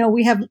goal, but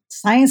we have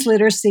science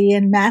literacy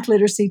and math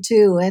literacy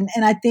too. And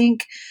I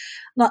think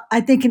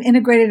I think an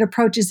integrated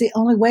approach is the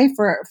only way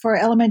for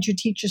elementary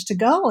teachers to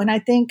go. And I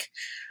think,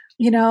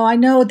 I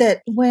know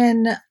that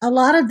when a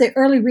lot of the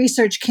early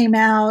research came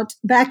out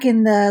back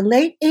in the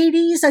late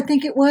 80s, I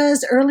think it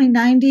was, early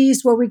 90s,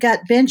 where we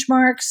got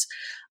benchmarks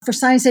for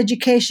science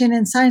education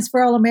and Science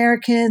for All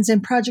Americans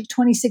and Project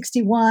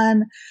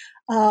 2061,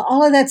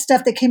 all of that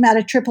stuff that came out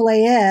of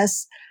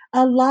AAAS,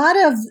 a lot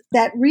of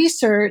that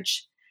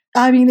research,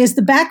 is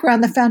the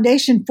background, the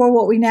foundation for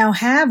what we now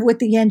have with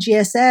the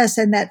NGSS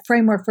and that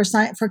framework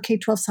for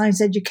K-12 science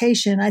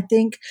education. I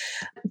think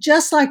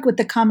just like with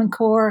the Common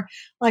Core,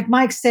 like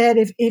Mike said,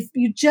 if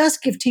you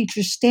just give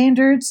teachers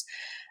standards,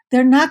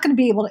 they're not going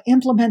to be able to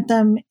implement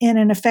them in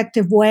an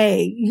effective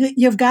way.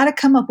 You've got to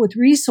come up with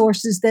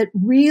resources that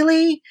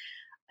really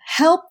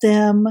help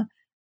them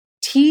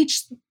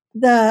teach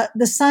the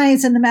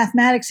science and the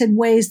mathematics in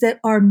ways that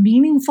are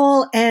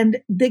meaningful and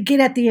that get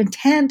at the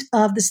intent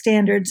of the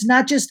standards,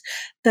 not just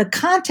the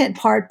content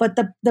part, but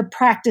the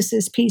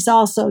practices piece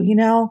also.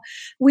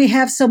 We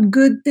have some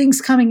good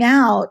things coming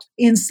out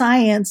in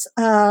science,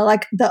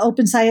 like the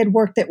Open Science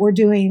work that we're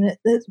doing,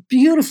 the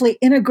beautifully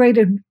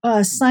integrated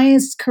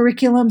science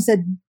curriculums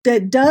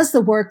that does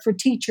the work for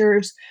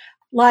teachers,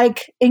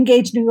 like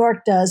Engage New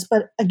York does.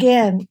 But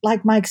again,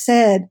 like Mike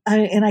said,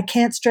 and I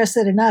can't stress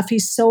it enough,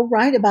 he's so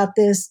right about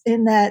this,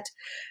 in that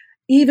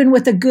even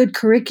with a good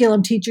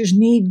curriculum, teachers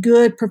need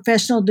good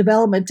professional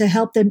development to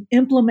help them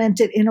implement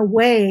it in a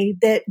way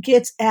that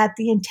gets at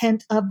the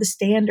intent of the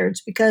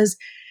standards, because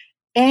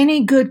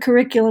any good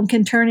curriculum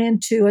can turn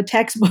into a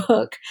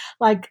textbook,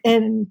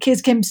 and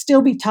kids can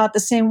still be taught the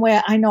same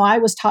way I know I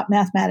was taught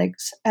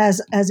mathematics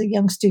as a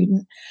young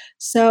student.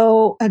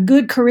 So a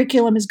good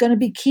curriculum is going to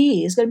be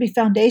key, is going to be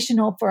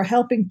foundational for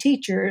helping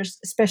teachers,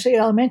 especially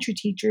elementary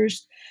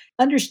teachers,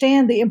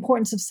 understand the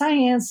importance of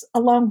science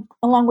along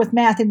with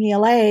math and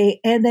ELA,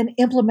 and then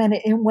implement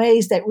it in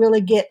ways that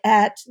really get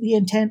at the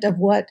intent of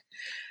what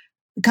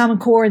the Common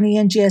Core and the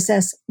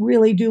NGSS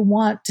really do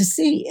want to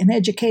see in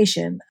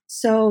education.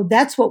 So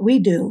that's what we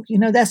do.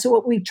 That's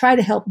what we try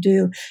to help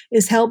do,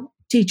 is help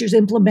teachers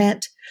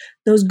implement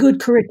those good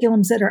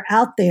curriculums that are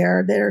out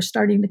there, that are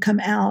starting to come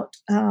out.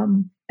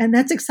 And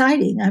that's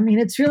exciting.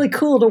 It's really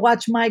cool to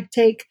watch Mike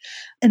take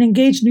an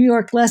Engage New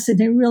York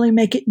lesson and really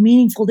make it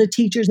meaningful to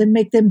teachers and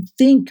make them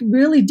think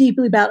really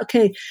deeply about,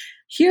 okay,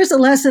 here's a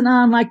lesson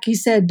on, like you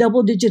said,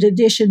 double-digit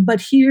addition,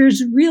 but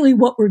here's really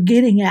what we're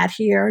getting at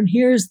here. And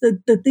here's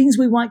the things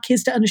we want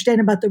kids to understand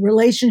about the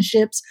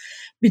relationships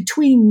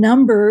between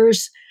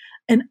numbers,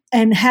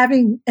 and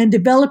having and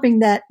developing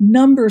that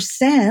number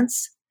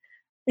sense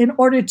in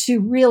order to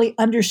really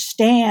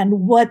understand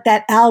what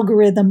that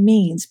algorithm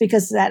means,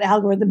 because that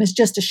algorithm is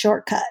just a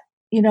shortcut,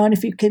 and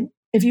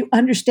if you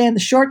understand the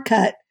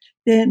shortcut,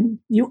 then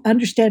you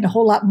understand a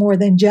whole lot more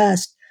than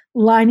just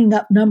lining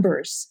up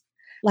numbers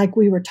like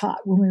we were taught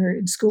when we were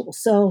in school.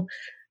 So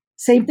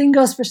same thing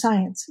goes for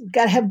science. We've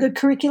got to have good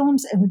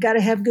curriculums, and we've got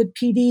to have good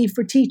PD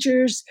for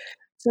teachers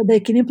so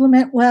they can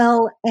implement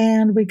well,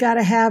 and we got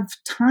to have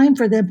time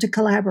for them to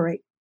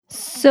collaborate.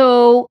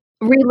 So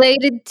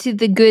related to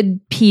the good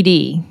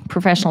PD,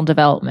 professional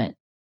development,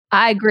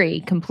 I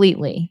agree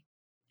completely.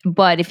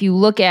 But if you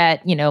look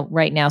at,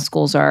 right now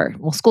schools are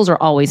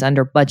always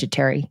under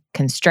budgetary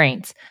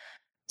constraints.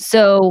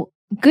 So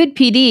good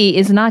PD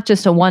is not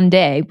just a one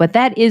day, but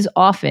that is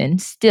often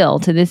still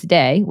to this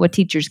day what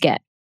teachers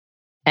get.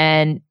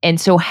 And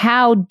so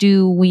how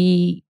do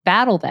we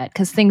battle that?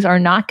 Because things are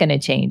not going to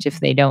change if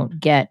they don't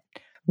get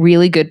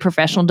really good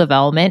professional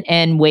development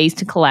and ways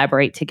to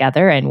collaborate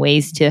together and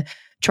ways to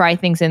try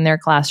things in their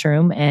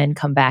classroom and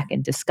come back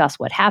and discuss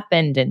what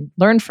happened and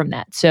learn from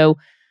that. So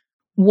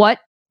what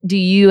do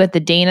you at the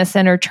Dana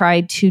Center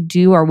try to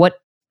do, or what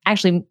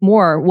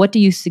do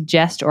you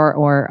suggest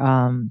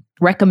or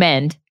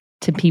recommend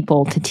to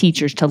people, to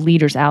teachers, to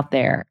leaders out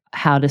there,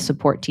 how to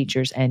support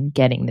teachers and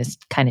getting this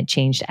kind of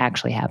change to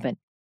actually happen?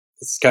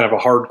 It's kind of a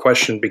hard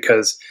question,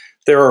 because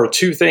there are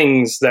two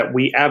things that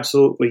we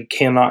absolutely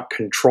cannot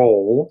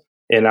control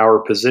in our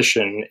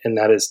position, and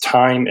that is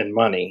time and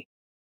money.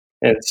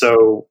 And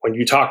so when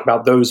you talk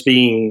about those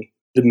being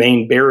the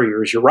main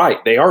barriers, you're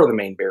right, they are the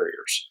main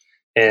barriers.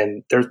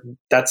 And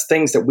that's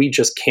things that we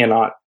just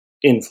cannot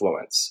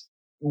influence.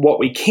 What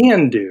we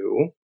can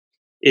do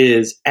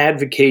is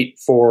advocate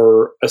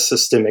for a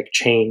systemic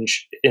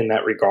change in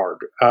that regard.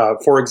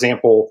 For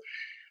example,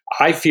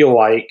 I feel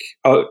like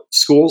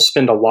schools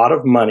spend a lot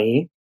of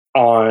money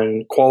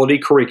on quality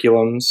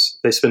curriculums.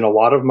 They spend a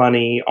lot of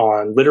money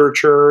on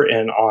literature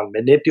and on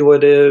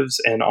manipulatives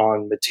and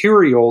on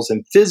materials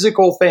and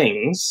physical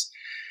things.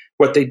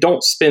 What they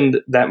don't spend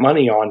that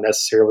money on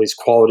necessarily is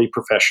quality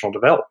professional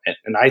development.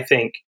 And I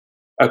think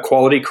a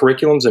quality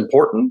curriculum is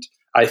important.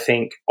 I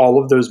think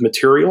all of those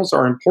materials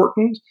are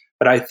important,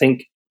 but I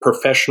think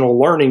professional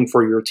learning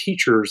for your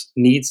teachers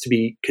needs to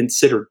be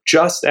considered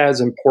just as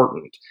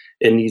important.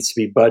 It needs to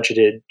be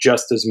budgeted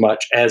just as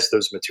much as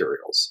those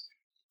materials.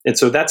 And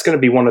so that's going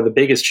to be one of the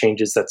biggest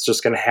changes that's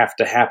just going to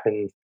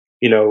happen,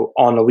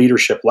 on a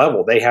leadership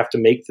level. They have to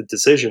make the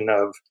decision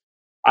of,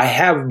 I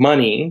have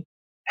money,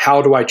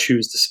 how do I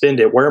choose to spend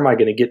it? Where am I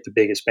going to get the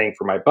biggest bang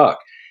for my buck?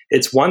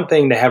 It's one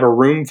thing to have a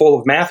room full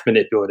of math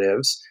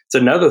manipulatives. It's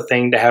another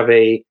thing to have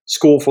a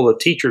school full of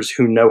teachers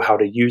who know how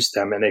to use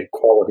them in a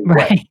quality way.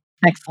 Right.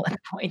 Excellent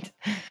point.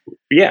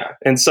 Yeah.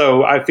 And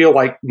so I feel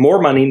like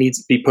more money needs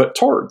to be put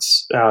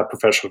towards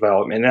professional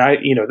development.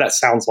 And that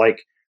sounds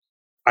like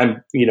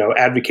I'm,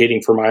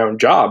 advocating for my own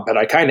job, but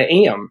I kind of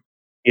am.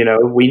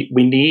 We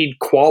need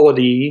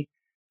quality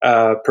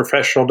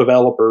professional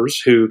developers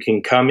who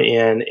can come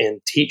in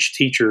and teach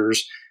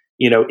teachers,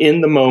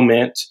 in the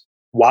moment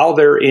while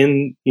they're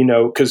in,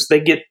 because they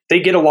get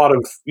a lot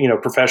of,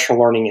 professional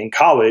learning in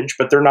college,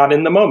 but they're not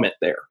in the moment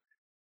there.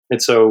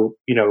 And so,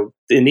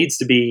 it needs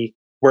to be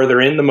where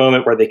they're in the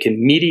moment, where they can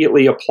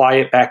immediately apply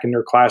it back in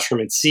their classroom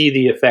and see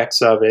the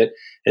effects of it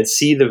and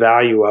see the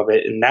value of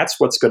it. And that's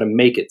what's going to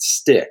make it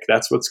stick.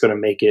 That's what's going to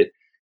make it,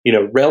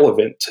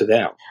 relevant to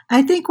them.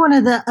 I think one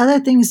of the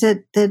other things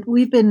that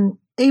we've been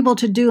able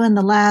to do in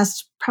the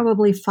last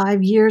probably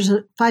 5,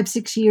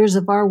 6 years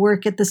of our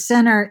work at the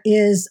center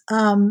is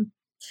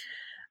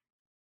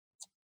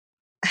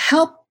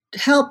help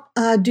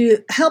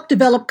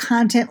develop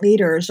content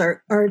leaders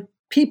or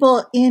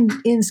people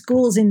in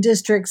schools, in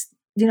districts,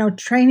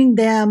 training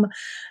them,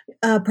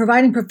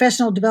 providing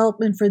professional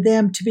development for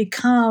them to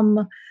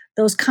become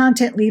those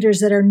content leaders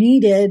that are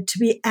needed to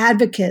be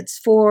advocates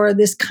for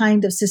this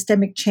kind of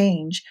systemic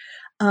change.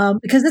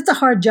 Because it's a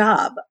hard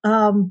job,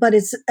 but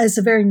it's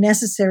a very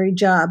necessary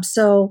job.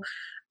 So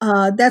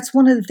that's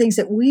one of the things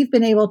that we've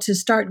been able to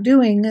start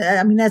doing.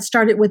 I mean, that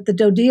started with the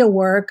DODEA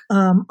work,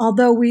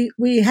 although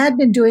we had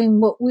been doing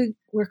what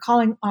we're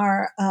calling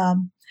our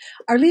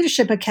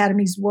Leadership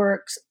Academies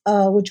works,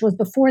 which was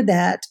before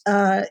that,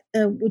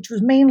 which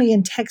was mainly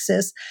in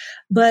Texas,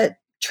 but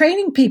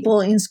training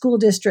people in school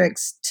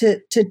districts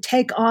to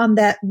take on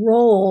that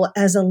role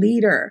as a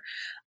leader.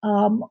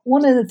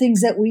 One of the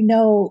things that we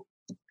know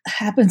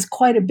happens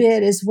quite a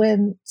bit is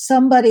when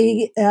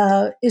somebody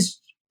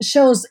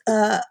shows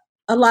a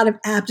lot of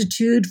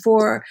aptitude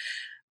for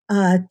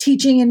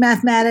teaching in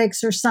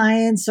mathematics or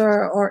science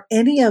or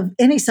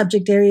any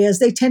subject areas,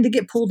 they tend to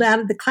get pulled out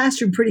of the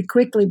classroom pretty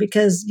quickly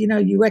because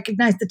you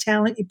recognize the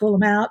talent, you pull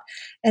them out,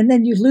 and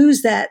then you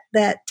lose that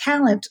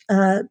talent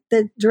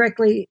that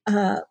directly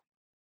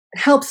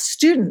helps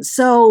students.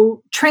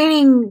 So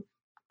training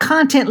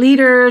content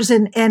leaders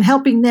and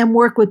helping them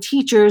work with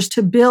teachers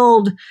to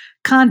build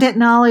content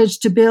knowledge,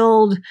 to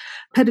build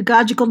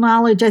pedagogical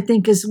knowledge, I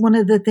think is one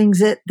of the things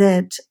that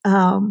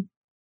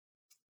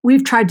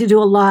we've tried to do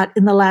a lot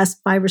in the last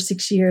 5 or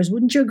 6 years.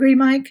 Wouldn't you agree,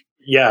 Mike?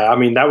 Yeah, I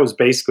mean, that was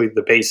basically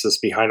the basis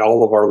behind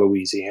all of our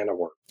Louisiana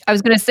work. I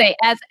was going to say,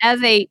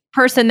 as a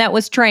person that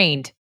was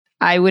trained,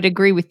 I would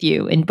agree with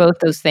you in both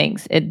those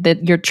things.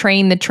 That your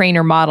train the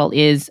trainer model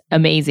is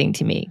amazing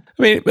to me.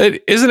 I mean,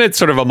 but isn't it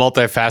sort of a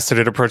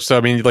multifaceted approach? So,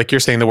 I mean, like you're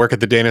saying, the work at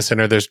the Dana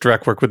Center, there's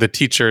direct work with the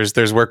teachers,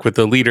 there's work with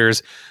the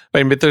leaders. I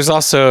mean, but there's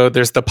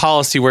the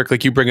policy work,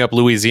 like you bring up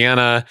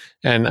Louisiana.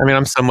 And I mean,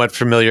 I'm somewhat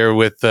familiar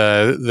with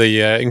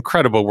the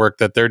incredible work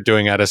that they're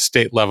doing at a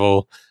state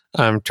level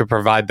to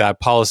provide that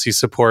policy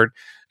support.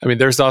 I mean,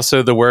 there's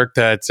also the work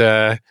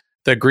that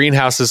the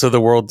greenhouses of the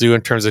world do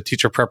in terms of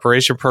teacher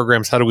preparation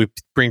programs. How do we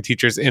bring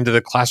teachers into the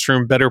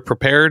classroom better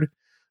prepared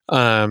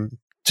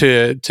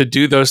to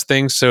do those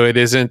things, so it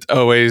isn't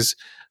always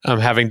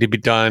having to be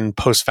done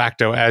post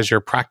facto as you're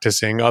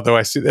practicing? Although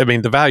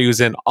the value is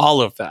in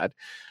all of that.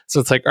 So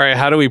it's like, all right,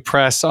 how do we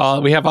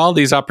we have all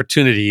these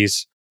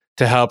opportunities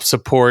to help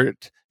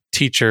support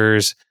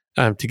teachers,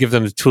 to give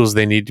them the tools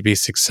they need to be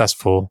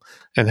successful,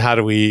 and how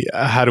do we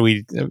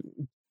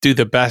do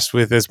the best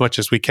with as much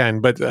as we can?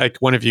 But like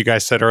one of you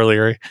guys said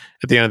earlier,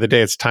 at the end of the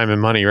day, it's time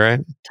and money, right?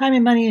 Time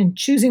and money, and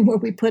choosing where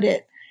we put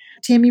it.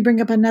 Tim, you bring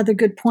up another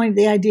good point,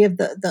 the idea of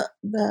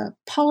the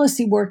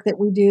policy work that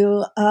we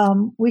do.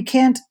 We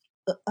can't,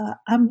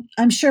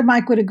 I'm sure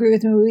Mike would agree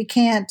with me, we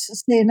can't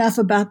say enough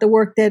about the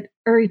work that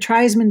Uri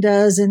Treisman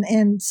does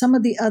and some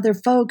of the other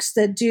folks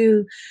that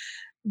do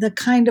the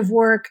kind of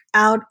work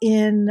out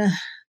in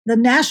the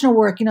national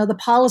work, the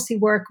policy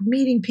work,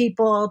 meeting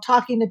people,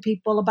 talking to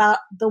people about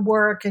the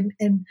work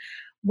and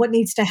what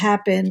needs to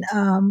happen.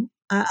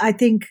 I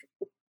think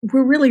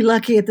we're really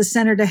lucky at the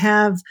center to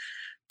have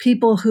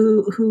people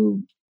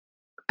who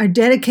are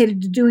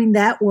dedicated to doing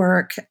that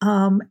work,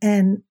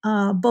 and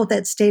both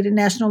at state and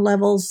national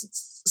levels,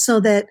 so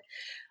that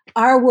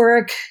our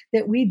work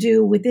that we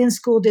do within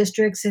school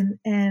districts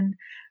and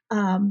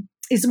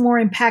is more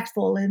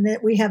impactful, and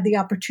that we have the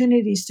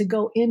opportunities to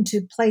go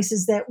into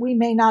places that we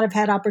may not have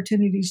had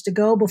opportunities to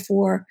go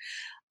before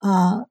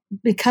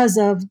because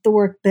of the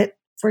work that,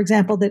 for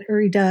example, that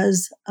Uri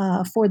does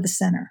for the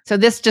center. So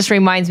this just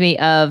reminds me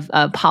of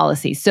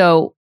policy.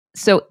 So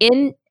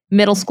in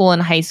middle school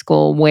and high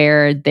school,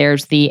 where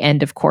there's the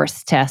end of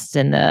course tests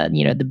and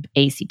the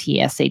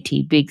ACT,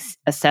 SAT, big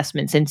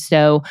assessments, and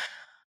so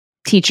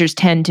teachers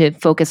tend to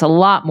focus a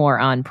lot more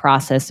on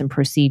process and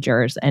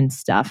procedures and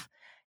stuff.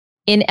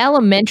 In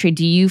elementary,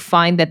 do you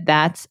find that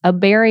that's a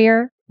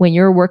barrier when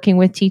you're working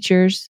with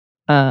teachers?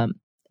 I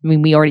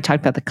mean, we already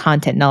talked about the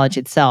content knowledge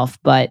itself,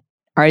 but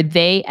are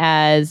they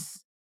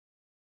as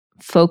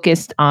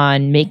focused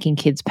on making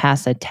kids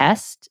pass a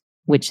test,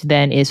 which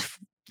then is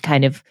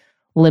kind of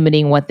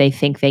limiting what they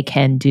think they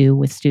can do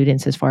with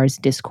students as far as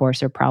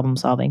discourse or problem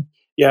solving?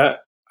 Yeah,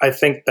 I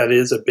think that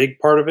is a big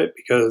part of it,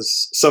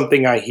 because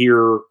something I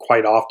hear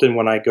quite often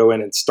when I go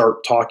in and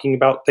start talking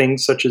about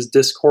things such as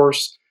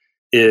discourse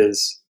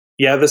is,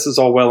 yeah, this is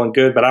all well and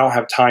good, but I don't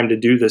have time to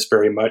do this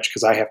very much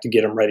because I have to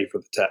get them ready for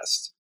the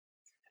test.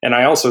 And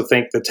I also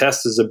think the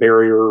test is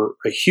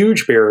a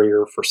huge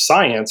barrier for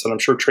science. And I'm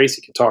sure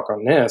Tracey can talk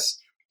on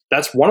this.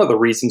 That's one of the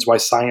reasons why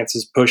science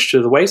is pushed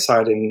to the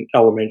wayside in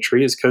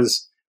elementary, is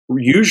because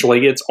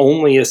usually it's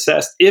only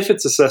assessed, if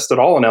it's assessed at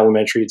all in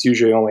elementary, it's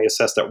usually only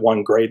assessed at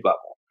one grade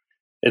level.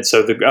 And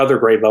so the other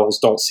grade levels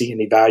don't see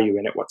any value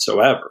in it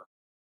whatsoever.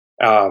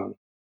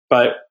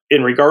 But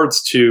in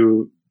regards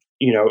to,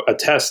 a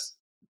test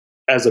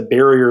as a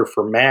barrier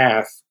for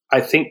math,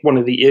 I think one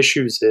of the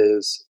issues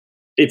is,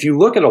 if you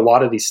look at a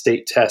lot of these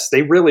state tests,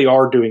 they really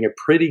are doing a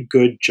pretty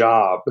good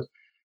job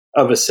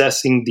of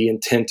assessing the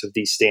intent of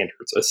these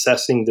standards,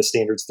 assessing the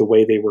standards the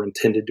way they were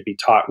intended to be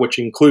taught, which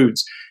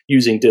includes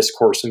using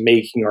discourse and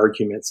making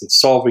arguments and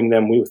solving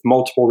them with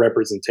multiple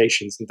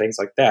representations and things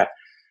like that.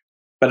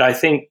 But I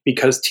think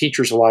because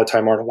teachers a lot of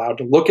time aren't allowed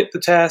to look at the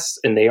test,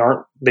 and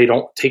they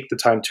don't take the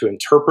time to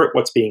interpret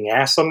what's being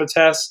asked on the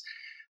test,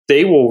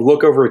 they will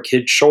look over a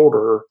kid's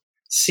shoulder,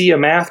 see a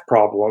math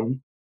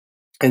problem,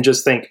 and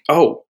just think,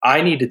 oh,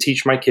 I need to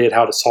teach my kid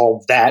how to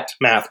solve that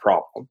math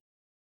problem.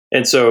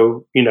 And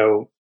so,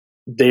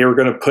 they are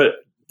going to put,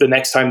 the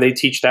next time they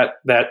teach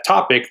that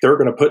topic, they're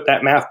going to put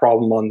that math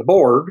problem on the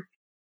board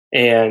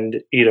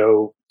and,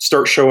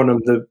 start showing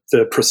them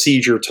the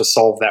procedure to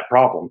solve that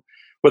problem.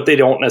 What they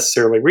don't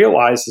necessarily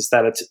realize is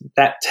that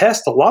that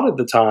test, a lot of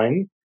the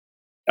time,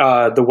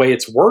 the way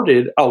it's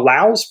worded,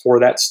 allows for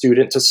that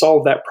student to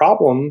solve that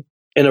problem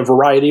in a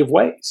variety of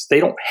ways. They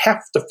don't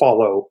have to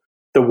follow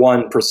the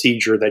one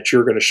procedure that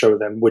you're going to show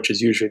them, which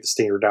is usually the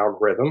standard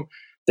algorithm.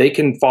 They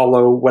can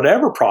follow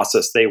whatever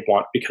process they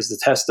want, because the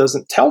test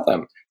doesn't tell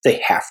them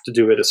they have to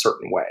do it a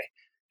certain way.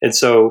 And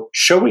so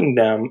showing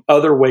them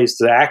other ways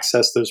to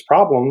access those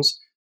problems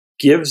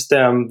gives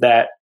them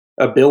that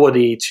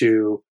ability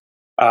to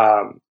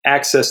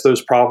access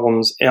those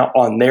problems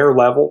on their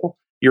level.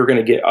 You're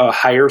going to get a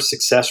higher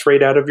success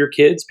rate out of your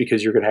kids,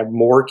 because you're going to have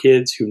more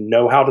kids who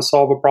know how to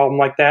solve a problem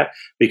like that,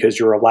 because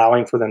you're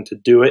allowing for them to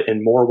do it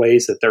in more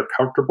ways that they're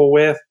comfortable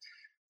with.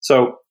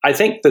 So I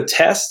think the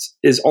test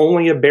is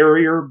only a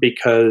barrier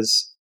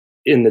because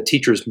in the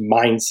teacher's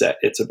mindset,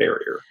 it's a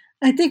barrier.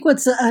 I think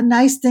what's a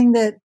nice thing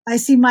that I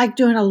see Mike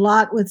doing a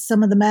lot with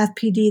some of the math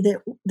PD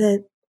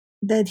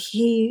that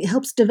he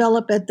helps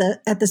develop at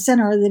the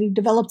center, or that he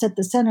develops at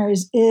the center,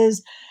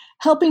 is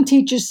helping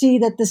teachers see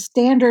that the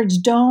standards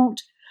don't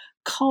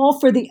call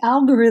for the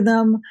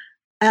algorithm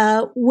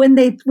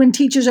when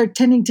teachers are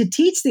tending to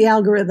teach the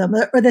algorithm,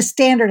 or the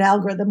standard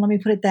algorithm. Let me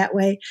put it that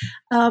way.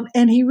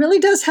 And he really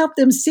does help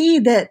them see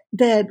that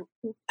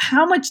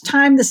how much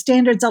time the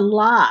standards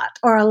allot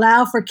or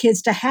allow for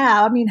kids to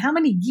have. I mean, how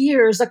many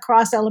years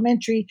across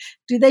elementary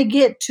do they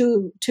get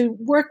to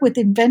work with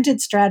invented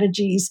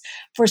strategies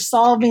for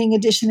solving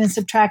addition and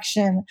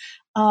subtraction?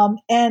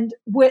 And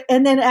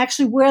then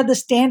actually where the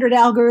standard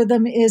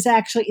algorithm is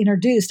actually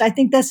introduced. I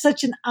think that's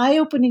such an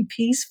eye-opening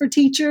piece for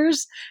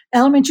teachers,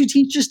 elementary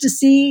teachers, to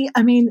see.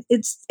 I mean,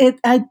 it's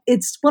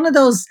one of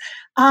those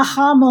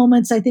aha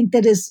moments, I think,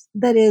 that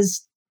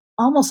is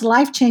almost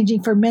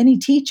life-changing for many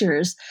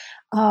teachers.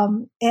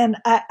 And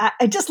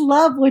I just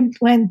love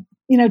when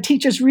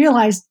teachers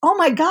realize, oh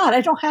my God,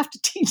 I don't have to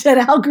teach that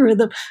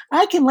algorithm.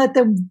 I can let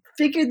them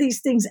figure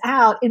these things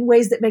out in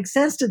ways that make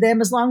sense to them,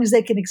 as long as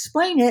they can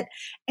explain it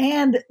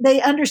and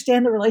they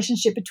understand the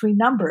relationship between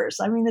numbers.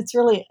 I mean, it's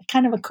really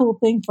kind of a cool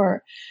thing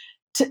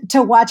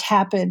to watch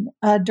happen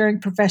during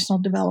professional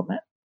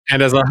development.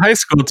 And as a high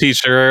school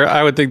teacher,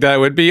 I would think that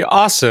would be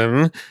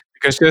awesome.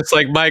 Because just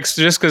like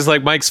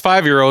Mike's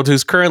 5-year-old,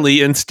 who's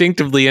currently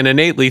instinctively and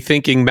innately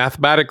thinking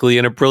mathematically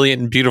in a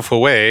brilliant and beautiful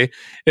way,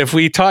 if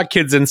we taught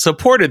kids and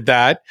supported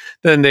that,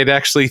 then they'd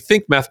actually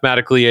think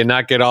mathematically and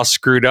not get all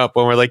screwed up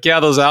when we're like, yeah,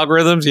 those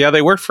algorithms, yeah,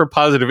 they work for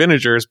positive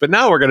integers, but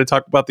now we're going to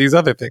talk about these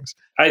other things.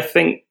 I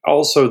think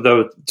also,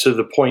 though, to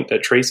the point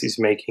that Tracey's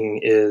making,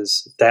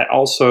 is that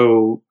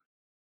also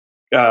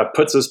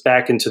puts us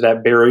back into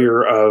that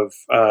barrier of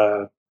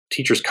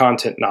teachers'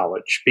 content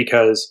knowledge,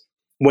 because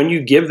when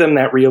you give them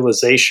that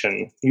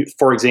realization,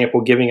 for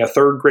example, giving a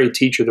third grade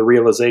teacher the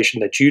realization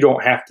that you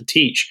don't have to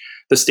teach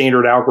the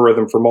standard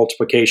algorithm for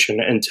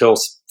multiplication until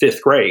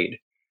fifth grade,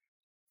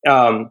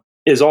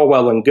 is all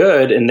well and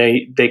good. And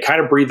they kind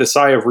of breathe a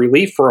sigh of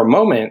relief for a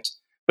moment,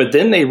 but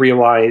then they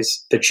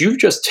realize that you've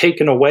just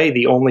taken away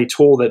the only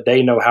tool that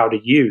they know how to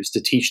use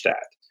to teach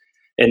that.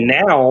 And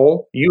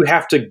now you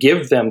have to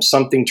give them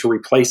something to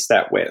replace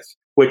that with,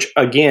 which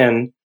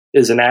again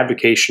is an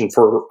advocation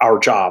for our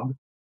job.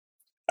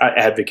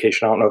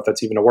 Advocation, I don't know if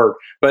that's even a word,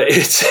 but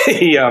it's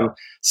a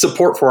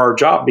support for our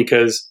job,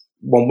 because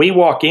when we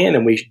walk in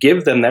and we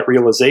give them that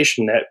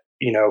realization that,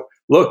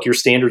 look, your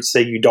standards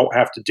say you don't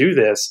have to do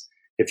this.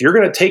 If you're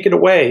going to take it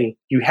away,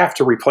 you have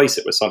to replace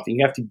it with something.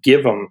 You have to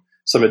give them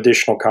some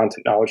additional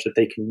content knowledge that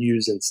they can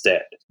use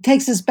instead.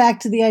 Takes us back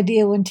to the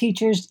idea when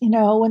teachers,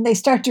 when they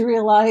start to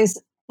realize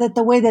that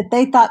the way that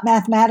they thought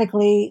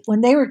mathematically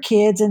when they were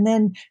kids and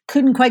then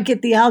couldn't quite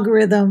get the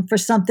algorithm for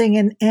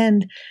something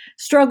and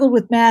struggled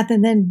with math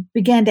and then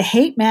began to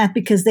hate math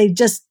because they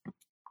just,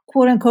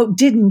 quote unquote,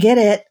 didn't get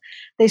it.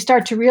 They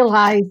start to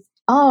realize,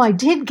 oh, I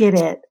did get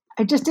it.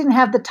 I just didn't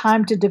have the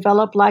time to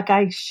develop like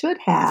I should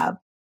have,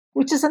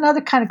 which is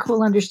another kind of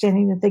cool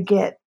understanding that they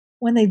get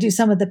when they do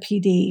some of the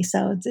PD.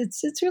 So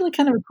it's really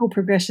kind of a cool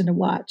progression to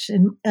watch.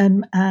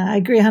 And I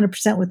agree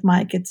 100% with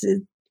Mike.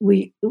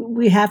 We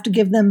have to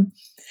give them,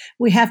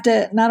 we have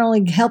to not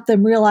only help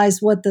them realize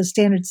what the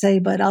standards say,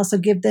 but also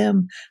give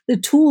them the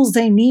tools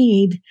they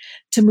need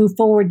to move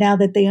forward now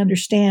that they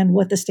understand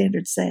what the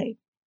standards say.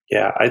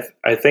 Yeah,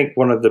 I think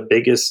one of the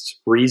biggest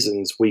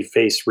reasons we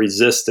face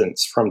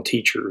resistance from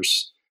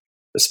teachers,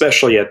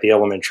 especially at the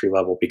elementary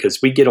level,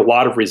 because we get a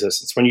lot of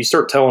resistance. When you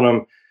start telling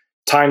them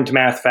timed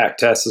math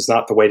fact test is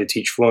not the way to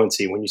teach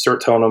fluency, when you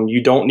start telling them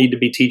you don't need to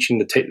be teaching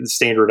the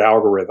standard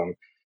algorithm,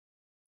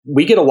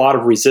 we get a lot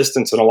of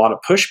resistance and a lot of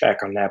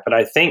pushback on that. But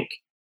I think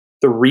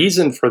the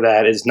reason for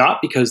that is not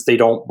because they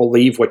don't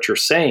believe what you're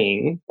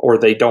saying or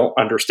they don't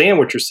understand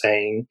what you're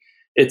saying.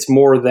 It's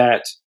more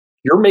that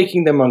you're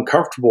making them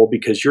uncomfortable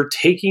because you're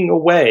taking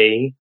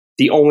away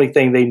the only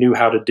thing they knew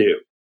how to do.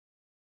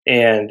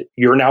 And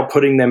you're now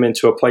putting them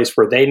into a place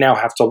where they now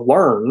have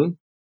to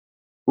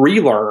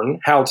relearn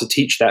how to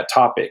teach that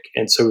topic.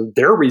 And so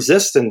their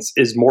resistance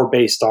is more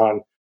based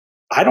on,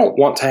 I don't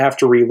want to have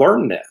to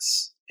relearn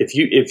this.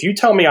 If you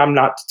tell me I'm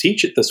not to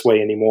teach it this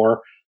way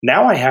anymore,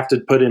 now I have to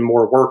put in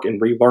more work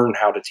and relearn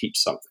how to teach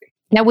something.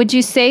 Now, would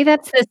you say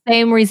that's the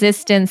same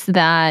resistance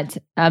that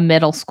a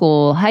middle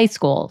school, high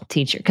school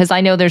teacher? Because I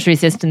know there's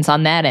resistance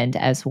on that end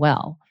as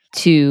well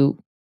to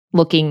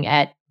looking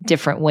at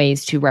different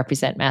ways to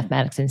represent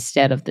mathematics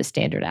instead of the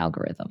standard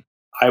algorithm.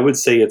 I would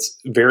say it's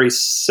very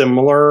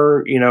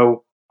similar.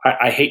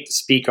 I hate to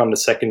speak on the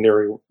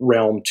secondary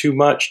realm too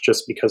much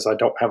just because I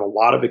don't have a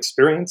lot of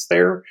experience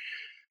there.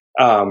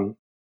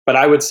 But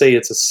I would say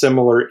it's a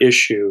similar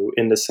issue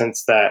in the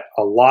sense that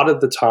a lot of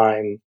the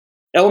time,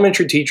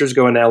 elementary teachers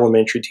go into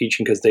elementary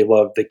teaching because they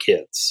love the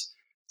kids.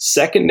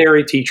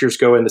 Secondary teachers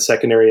go into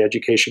secondary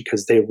education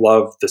because they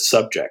love the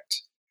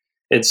subject.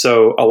 And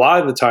so a lot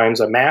of the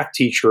times a math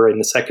teacher in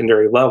the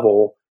secondary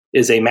level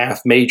is a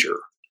math major,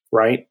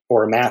 right?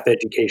 Or a math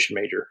education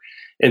major.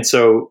 And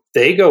so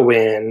they go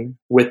in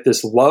with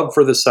this love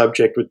for the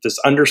subject, with this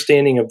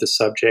understanding of the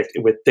subject,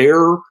 with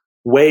their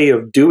way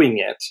of doing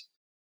it.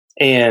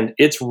 And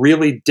it's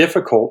really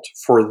difficult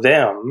for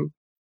them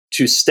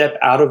to step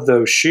out of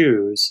those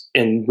shoes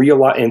and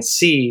realize and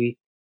see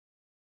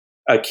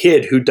a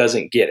kid who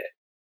doesn't get it.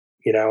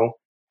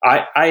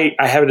 I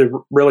had a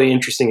really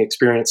interesting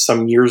experience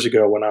some years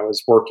ago when I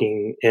was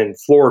working in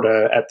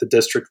Florida at the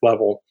district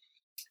level.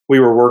 We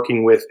were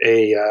working with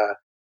a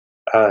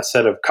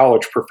set of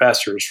college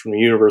professors from the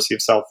University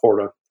of South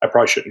Florida. I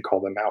probably shouldn't call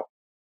them out,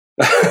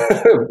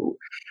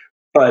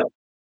 but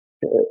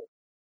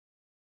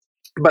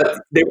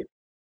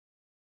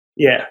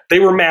they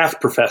were math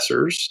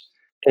professors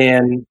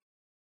and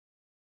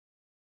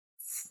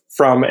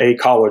from a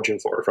college in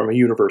Florida, from a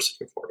university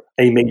in Florida,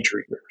 a major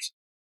university.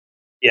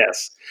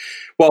 Yes.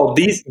 Well,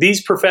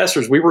 these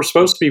professors, we were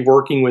supposed to be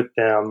working with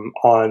them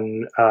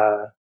on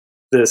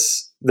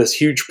this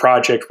huge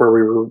project where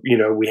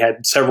we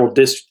had several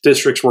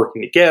districts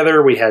working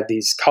together. We had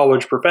these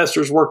college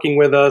professors working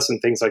with us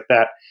and things like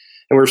that.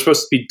 And we were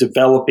supposed to be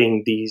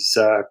developing these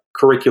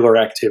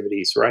curricular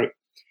activities, right?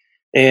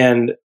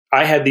 And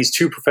I had these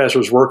two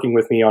professors working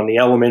with me on the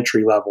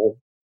elementary level,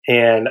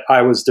 and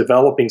I was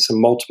developing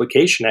some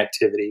multiplication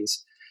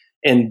activities,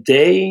 and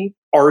they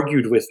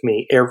argued with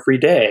me every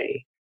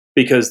day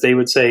because they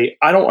would say,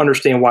 I don't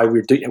understand why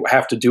we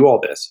have to do all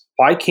this.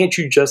 Why can't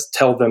you just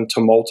tell them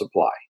to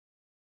multiply?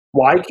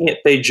 Why can't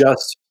they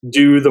just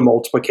do the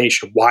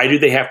multiplication? Why do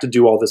they have to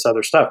do all this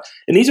other stuff?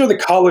 And these are the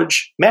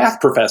college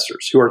math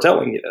professors who are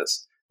telling me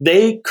this.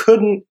 They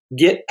couldn't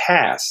get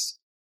past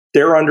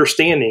their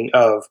understanding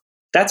of,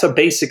 that's a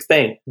basic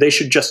thing. They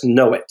should just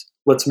know it.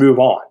 Let's move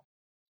on.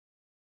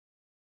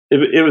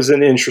 It was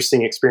an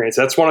interesting experience.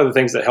 That's one of the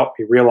things that helped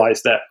me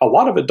realize that a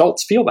lot of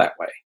adults feel that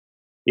way.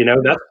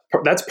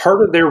 That's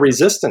part of their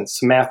resistance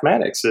to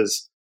mathematics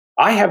is,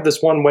 I have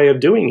this one way of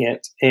doing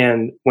it,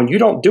 and when you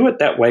don't do it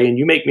that way and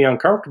you make me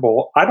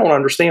uncomfortable, I don't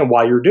understand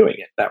why you're doing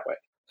it that way.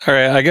 All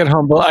right, I get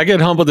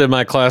humbled in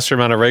my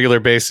classroom on a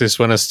regular basis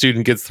when a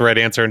student gets the right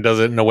answer and does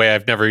it in a way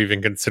I've never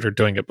even considered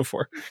doing it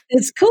before.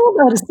 It's cool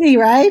though to see,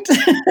 right?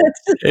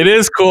 It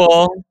is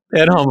cool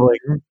and humbling.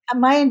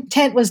 My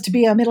intent was to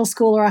be a middle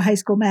school or a high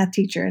school math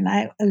teacher, and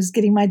I was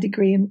getting my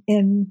degree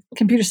in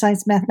computer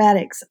science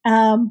mathematics.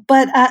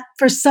 But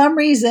for some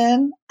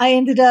reason, I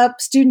ended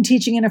up student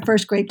teaching in a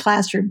first grade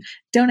classroom.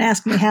 Don't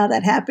ask me how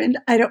that happened.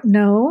 I don't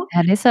know.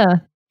 That is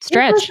a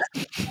stretch.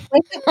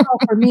 Wake-up call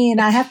for me, and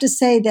I have to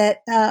say that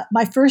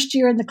my first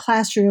year in the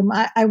classroom,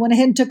 I went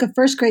ahead and took a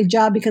first grade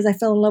job because I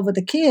fell in love with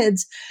the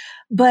kids.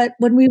 But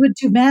when we would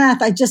do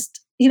math, I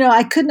just,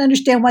 I couldn't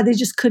understand why they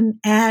just couldn't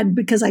add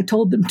because I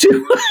told them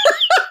to.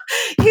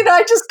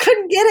 I just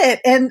couldn't get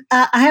it. And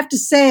I have to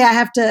say,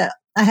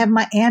 I have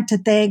my aunt to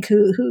thank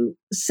who who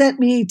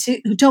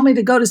told me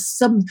to go to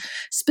some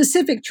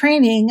specific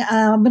training.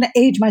 I'm going to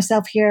age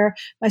myself here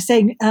by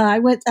saying I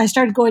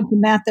started going to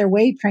Math Their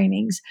Way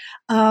trainings.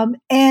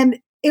 And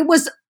it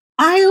was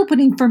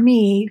eye-opening for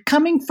me,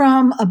 coming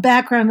from a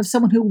background of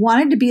someone who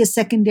wanted to be a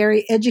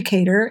secondary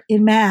educator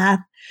in math,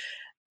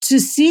 to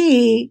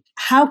see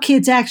how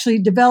kids actually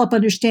develop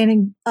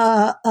understanding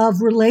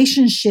of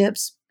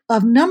relationships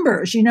of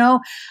numbers.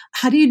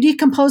 How do you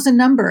decompose a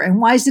number,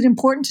 and why is it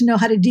important to know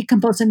how to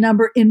decompose a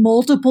number in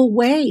multiple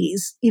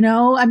ways?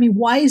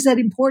 Why is that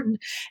important?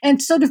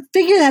 And so to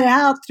figure that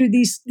out through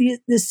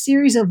this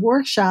series of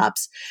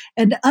workshops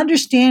and to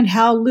understand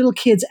how little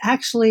kids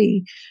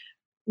actually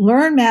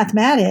learn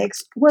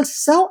mathematics was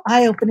so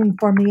eye-opening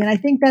for me. And I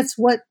think that's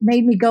what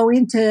made me go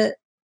into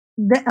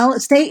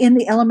stay in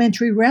the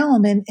elementary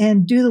realm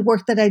and do the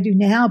work that I do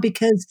now,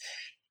 because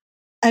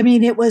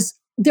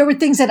there were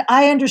things that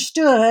I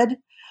understood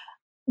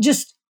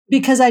just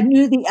because I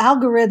knew the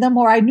algorithm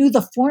or I knew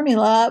the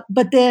formula,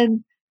 but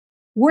then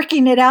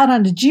working it out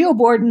on the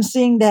geoboard and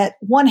seeing that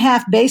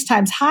 1/2 base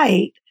times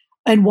height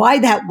and why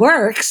that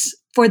works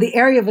for the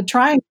area of a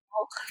triangle,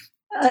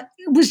 it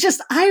was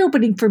just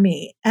eye-opening for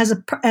me as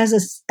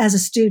a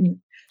student.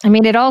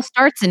 It all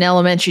starts in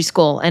elementary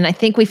school. And I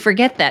think we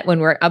forget that when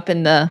we're up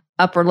in the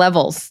upper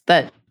levels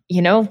that,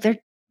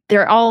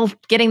 they're all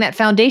getting that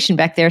foundation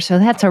back there. So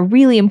that's a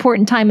really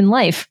important time in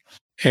life.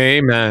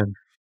 Amen.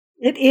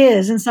 It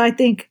is. And so I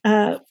think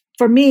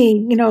for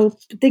me,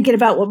 thinking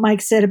about what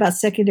Mike said about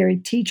secondary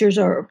teachers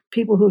or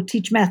people who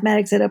teach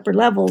mathematics at upper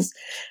levels,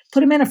 put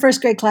them in a first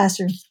grade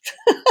classroom.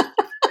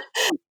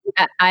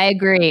 I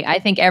agree. I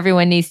think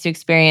everyone needs to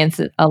experience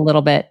it a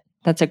little bit.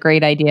 That's a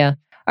great idea.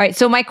 All right.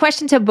 So my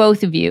question to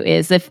both of you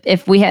is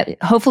if we have,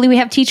 hopefully we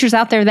have teachers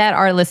out there that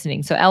are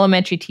listening. So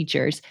elementary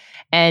teachers,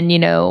 and,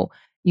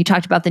 you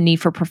talked about the need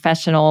for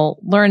professional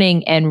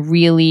learning and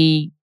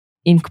really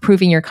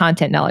improving your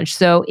content knowledge.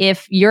 So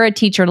if you're a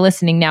teacher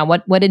listening now,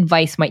 what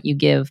advice might you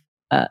give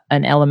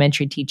an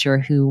elementary teacher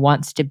who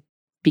wants to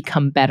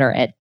become better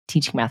at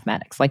teaching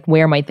mathematics? Like,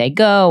 where might they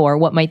go, or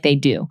what might they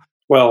do?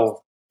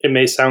 Well, it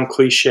may sound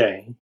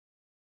cliche,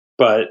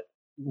 but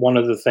one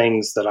of the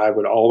things that I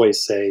would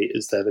always say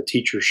is that a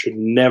teacher should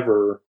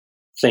never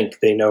think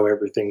they know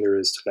everything there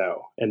is to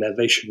know, and that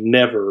they should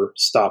never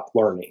stop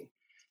learning.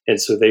 And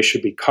so they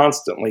should be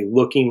constantly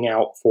looking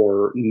out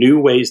for new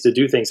ways to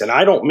do things. And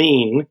I don't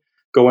mean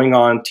going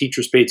on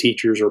Teachers Pay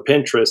Teachers or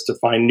Pinterest to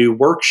find new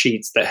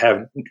worksheets that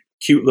have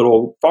cute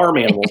little farm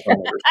animals on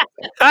it or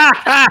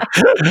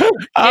something.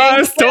 I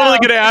was totally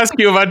going to ask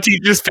you about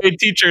Teachers Pay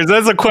Teachers.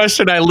 That's a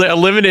question I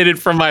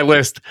eliminated from my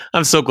list.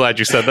 I'm so glad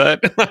you said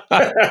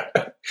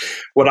that.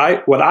 What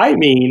I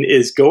mean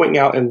is going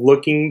out and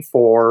looking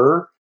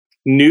for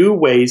new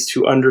ways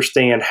to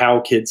understand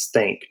how kids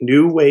think,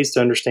 new ways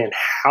to understand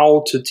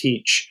how to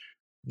teach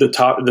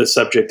the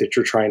subject that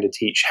you're trying to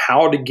teach,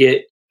 how to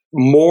get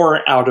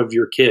more out of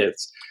your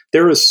kids.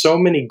 There is so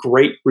many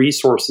great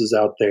resources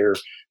out there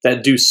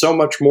that do so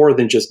much more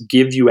than just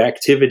give you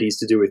activities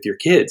to do with your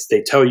kids.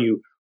 They tell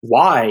you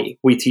why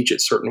we teach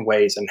it certain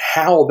ways and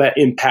how that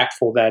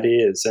impactful that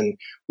is, and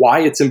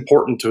why it's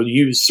important to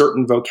use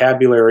certain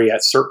vocabulary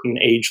at certain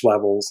age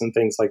levels and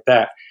things like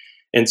that.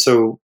 And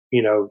so,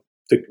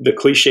 the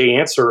cliche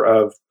answer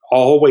of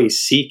always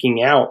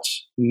seeking out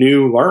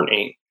new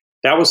learning,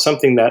 that was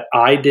something that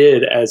I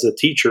did as a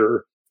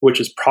teacher,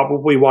 which is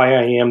probably why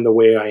I am the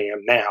way I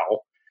am now,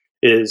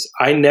 is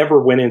I never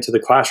went into the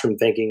classroom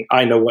thinking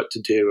I know what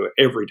to do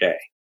every day.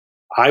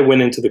 I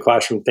went into the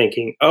classroom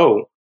thinking,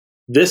 oh,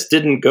 this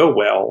didn't go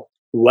well.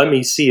 Let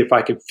me see if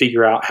I can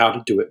figure out how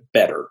to do it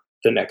better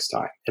the next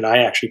time. And I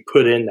actually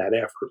put in that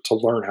effort to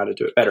learn how to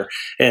do it better.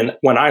 And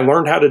when I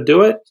learned how to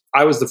do it,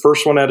 I was the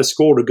first one out of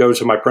school to go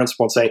to my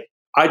principal and say,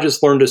 I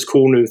just learned this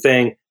cool new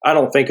thing. I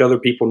don't think other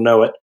people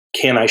know it.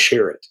 Can I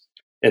share it?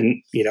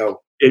 And,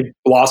 it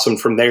blossomed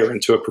from there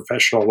into a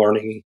professional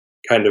learning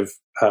kind of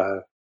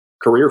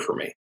career for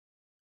me.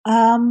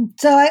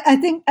 So I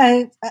think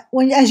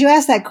as you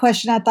asked that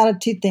question, I thought of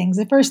two things.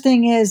 The first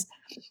thing is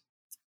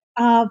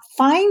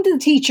find the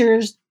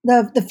teachers,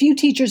 the few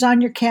teachers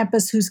on your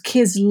campus whose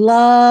kids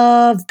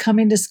love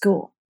coming to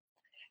school,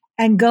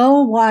 and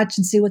go watch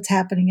and see what's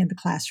happening in the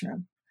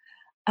classroom.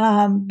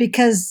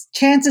 Because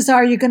chances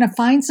are you're going to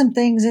find some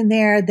things in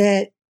there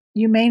that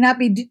you may not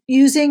be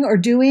using or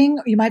doing,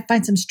 or you might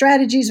find some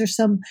strategies or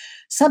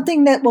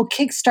something that will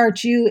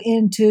kickstart you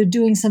into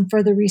doing some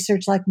further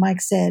research, like Mike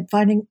said,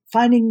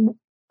 finding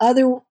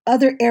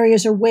other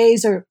areas or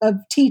ways of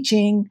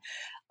teaching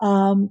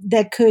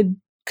that could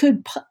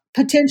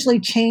potentially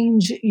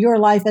change your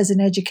life as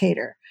an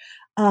educator.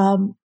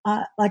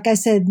 like I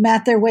said,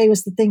 Math Their Way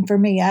was the thing for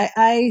me.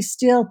 I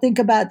still think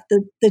about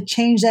the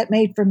change that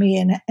made for me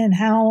and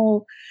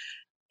how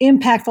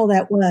impactful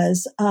that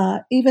was,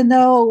 even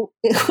though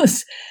it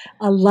was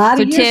a lot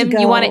of years Tim, ago.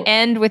 you want to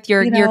end with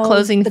your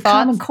closing the thoughts?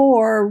 Common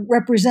Core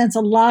represents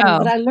a lot of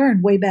what I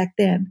learned way back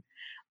then.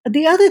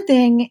 The other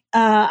thing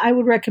I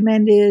would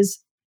recommend is,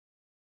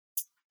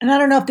 and I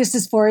don't know if this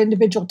is for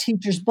individual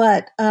teachers,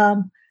 but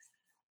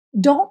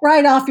don't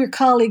write off your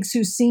colleagues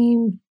who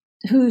seem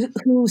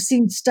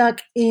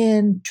stuck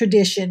in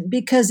tradition,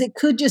 because it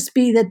could just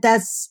be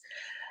that's,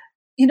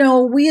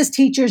 we as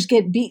teachers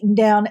get beaten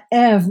down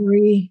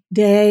every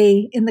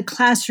day in the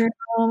classroom,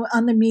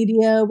 on the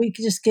media. We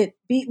could just get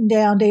beaten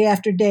down day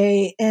after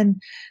day.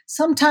 And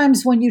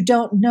sometimes when you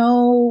don't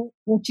know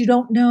what you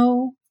don't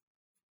know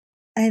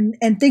and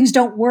things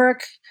don't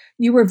work,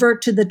 you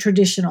revert to the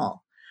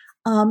traditional.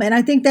 And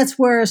I think that's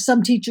where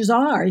some teachers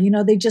are.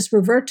 They just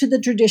revert to the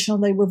traditional.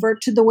 They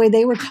revert to the way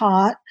they were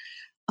taught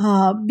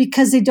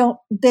because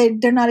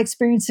they're not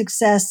experiencing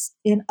success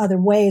in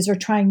other ways or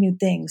trying new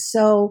things.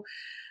 So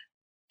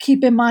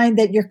keep in mind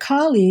that your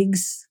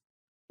colleagues,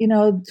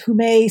 who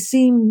may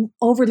seem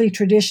overly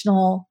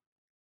traditional,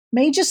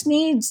 may just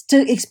need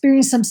to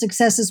experience some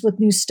successes with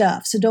new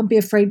stuff. So don't be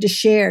afraid to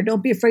share.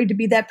 Don't be afraid to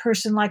be that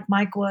person like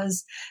Mike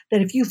was,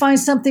 that if you find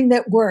something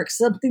that works,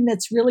 something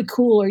that's really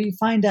cool, or you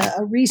find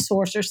a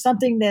resource or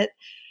something that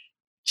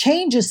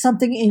changes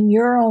something in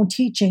your own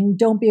teaching,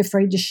 don't be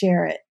afraid to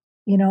share it,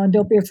 and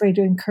don't be afraid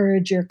to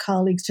encourage your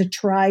colleagues to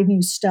try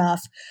new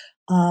stuff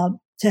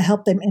to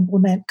help them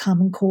implement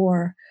Common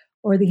Core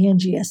or the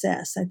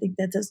NGSS. I think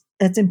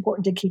that's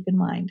important to keep in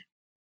mind.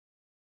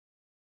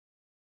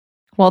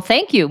 Well,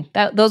 thank you.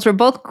 Those were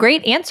both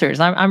great answers.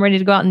 I'm ready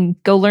to go out and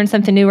go learn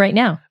something new right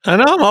now. I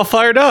know, I'm all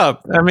fired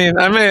up. I mean,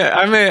 I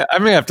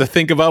may have to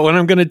think about what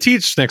I'm going to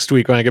teach next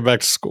week when I get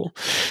back to school.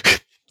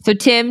 So,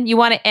 Tim, you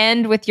want to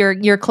end with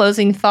your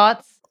closing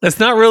thoughts? It's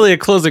not really a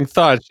closing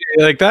thought.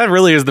 Like, that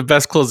really is the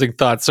best closing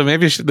thought. So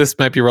maybe this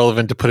might be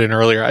relevant to put in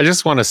earlier. I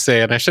just want to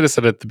say, and I should have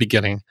said it at the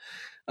beginning,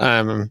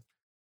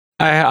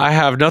 I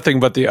have nothing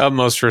but the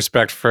utmost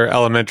respect for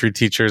elementary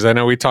teachers. I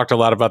know we talked a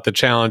lot about the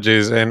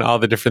challenges and all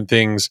the different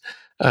things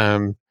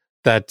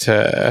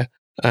that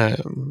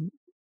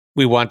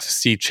we want to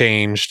see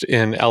changed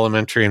in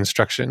elementary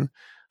instruction.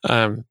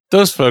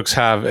 Those folks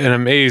have an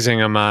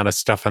amazing amount of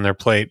stuff on their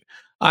plate.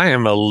 I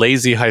am a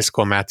lazy high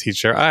school math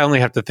teacher. I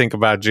only have to think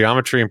about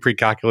geometry and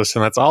pre-calculus,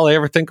 and that's all I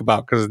ever think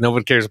about because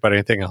nobody cares about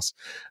anything else.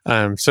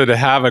 So to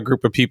have a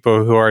group of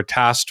people who are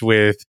tasked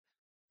with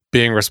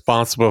being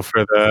responsible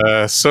for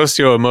the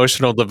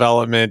socio-emotional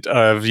development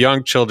of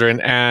young children.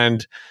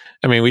 And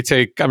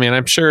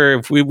I'm sure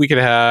if we could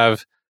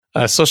have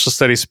a social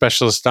studies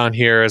specialist on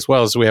here as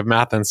well as we have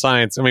math and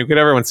science. We could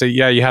everyone say,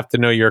 yeah, you have to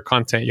know your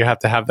content. You have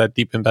to have that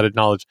deep embedded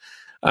knowledge.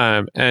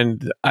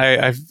 And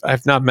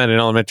I've not met an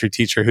elementary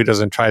teacher who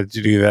doesn't try to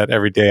do that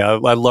every day. I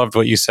loved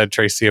what you said,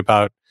 Tracey,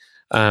 about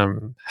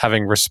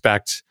having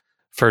respect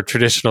for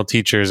traditional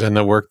teachers and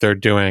the work they're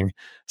doing.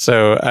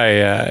 So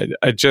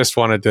I just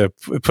wanted to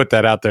put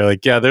that out there.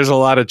 Like, yeah, there's a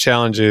lot of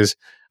challenges,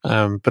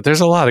 but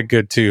there's a lot of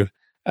good too.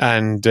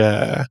 And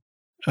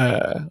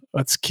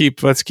let's keep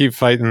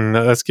fighting.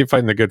 Let's keep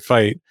fighting the good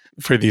fight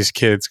for these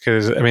kids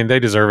because they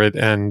deserve it,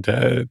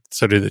 and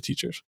so do the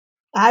teachers.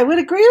 I would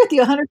agree with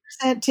you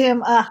 100%,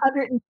 Tim.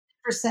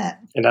 100%.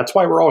 And that's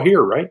why we're all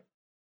here, right?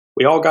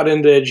 We all got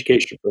into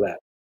education for that.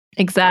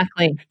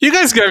 Exactly. You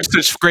guys gave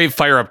such great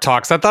fire-up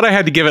talks. I thought I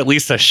had to give at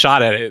least a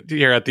shot at it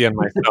here at the end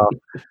myself.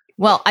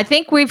 Well, I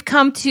think we've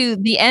come to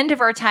the end of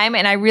our time,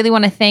 and I really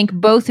want to thank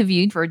both of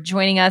you for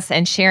joining us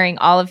and sharing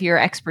all of your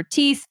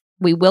expertise.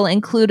 We will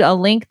include a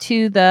link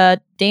to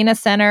the Dana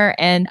Center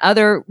and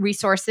other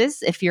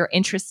resources if you're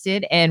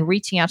interested in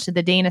reaching out to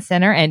the Dana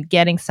Center and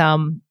getting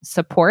some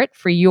support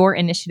for your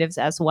initiatives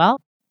as well.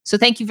 So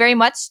thank you very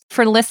much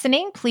for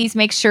listening. Please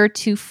make sure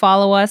to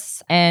follow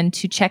us and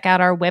to check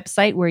out our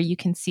website where you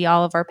can see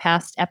all of our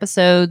past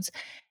episodes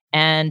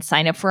and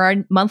sign up for our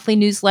monthly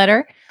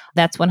newsletter.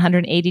 That's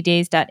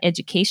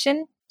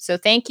 180days.education. So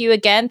thank you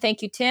again.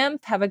 Thank you, Tim.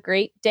 Have a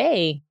great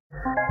day.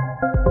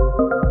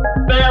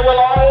 There will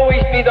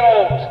always be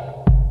those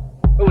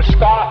who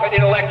scoff at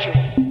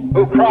intellectuals,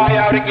 who cry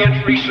out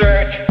against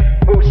research,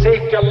 who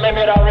seek to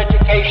limit our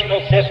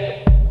educational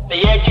system.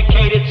 The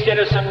educated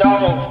citizen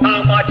knows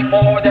how much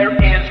more there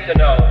is to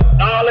know.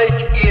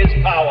 Knowledge is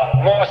power,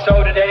 more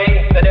so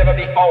today than ever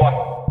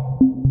before.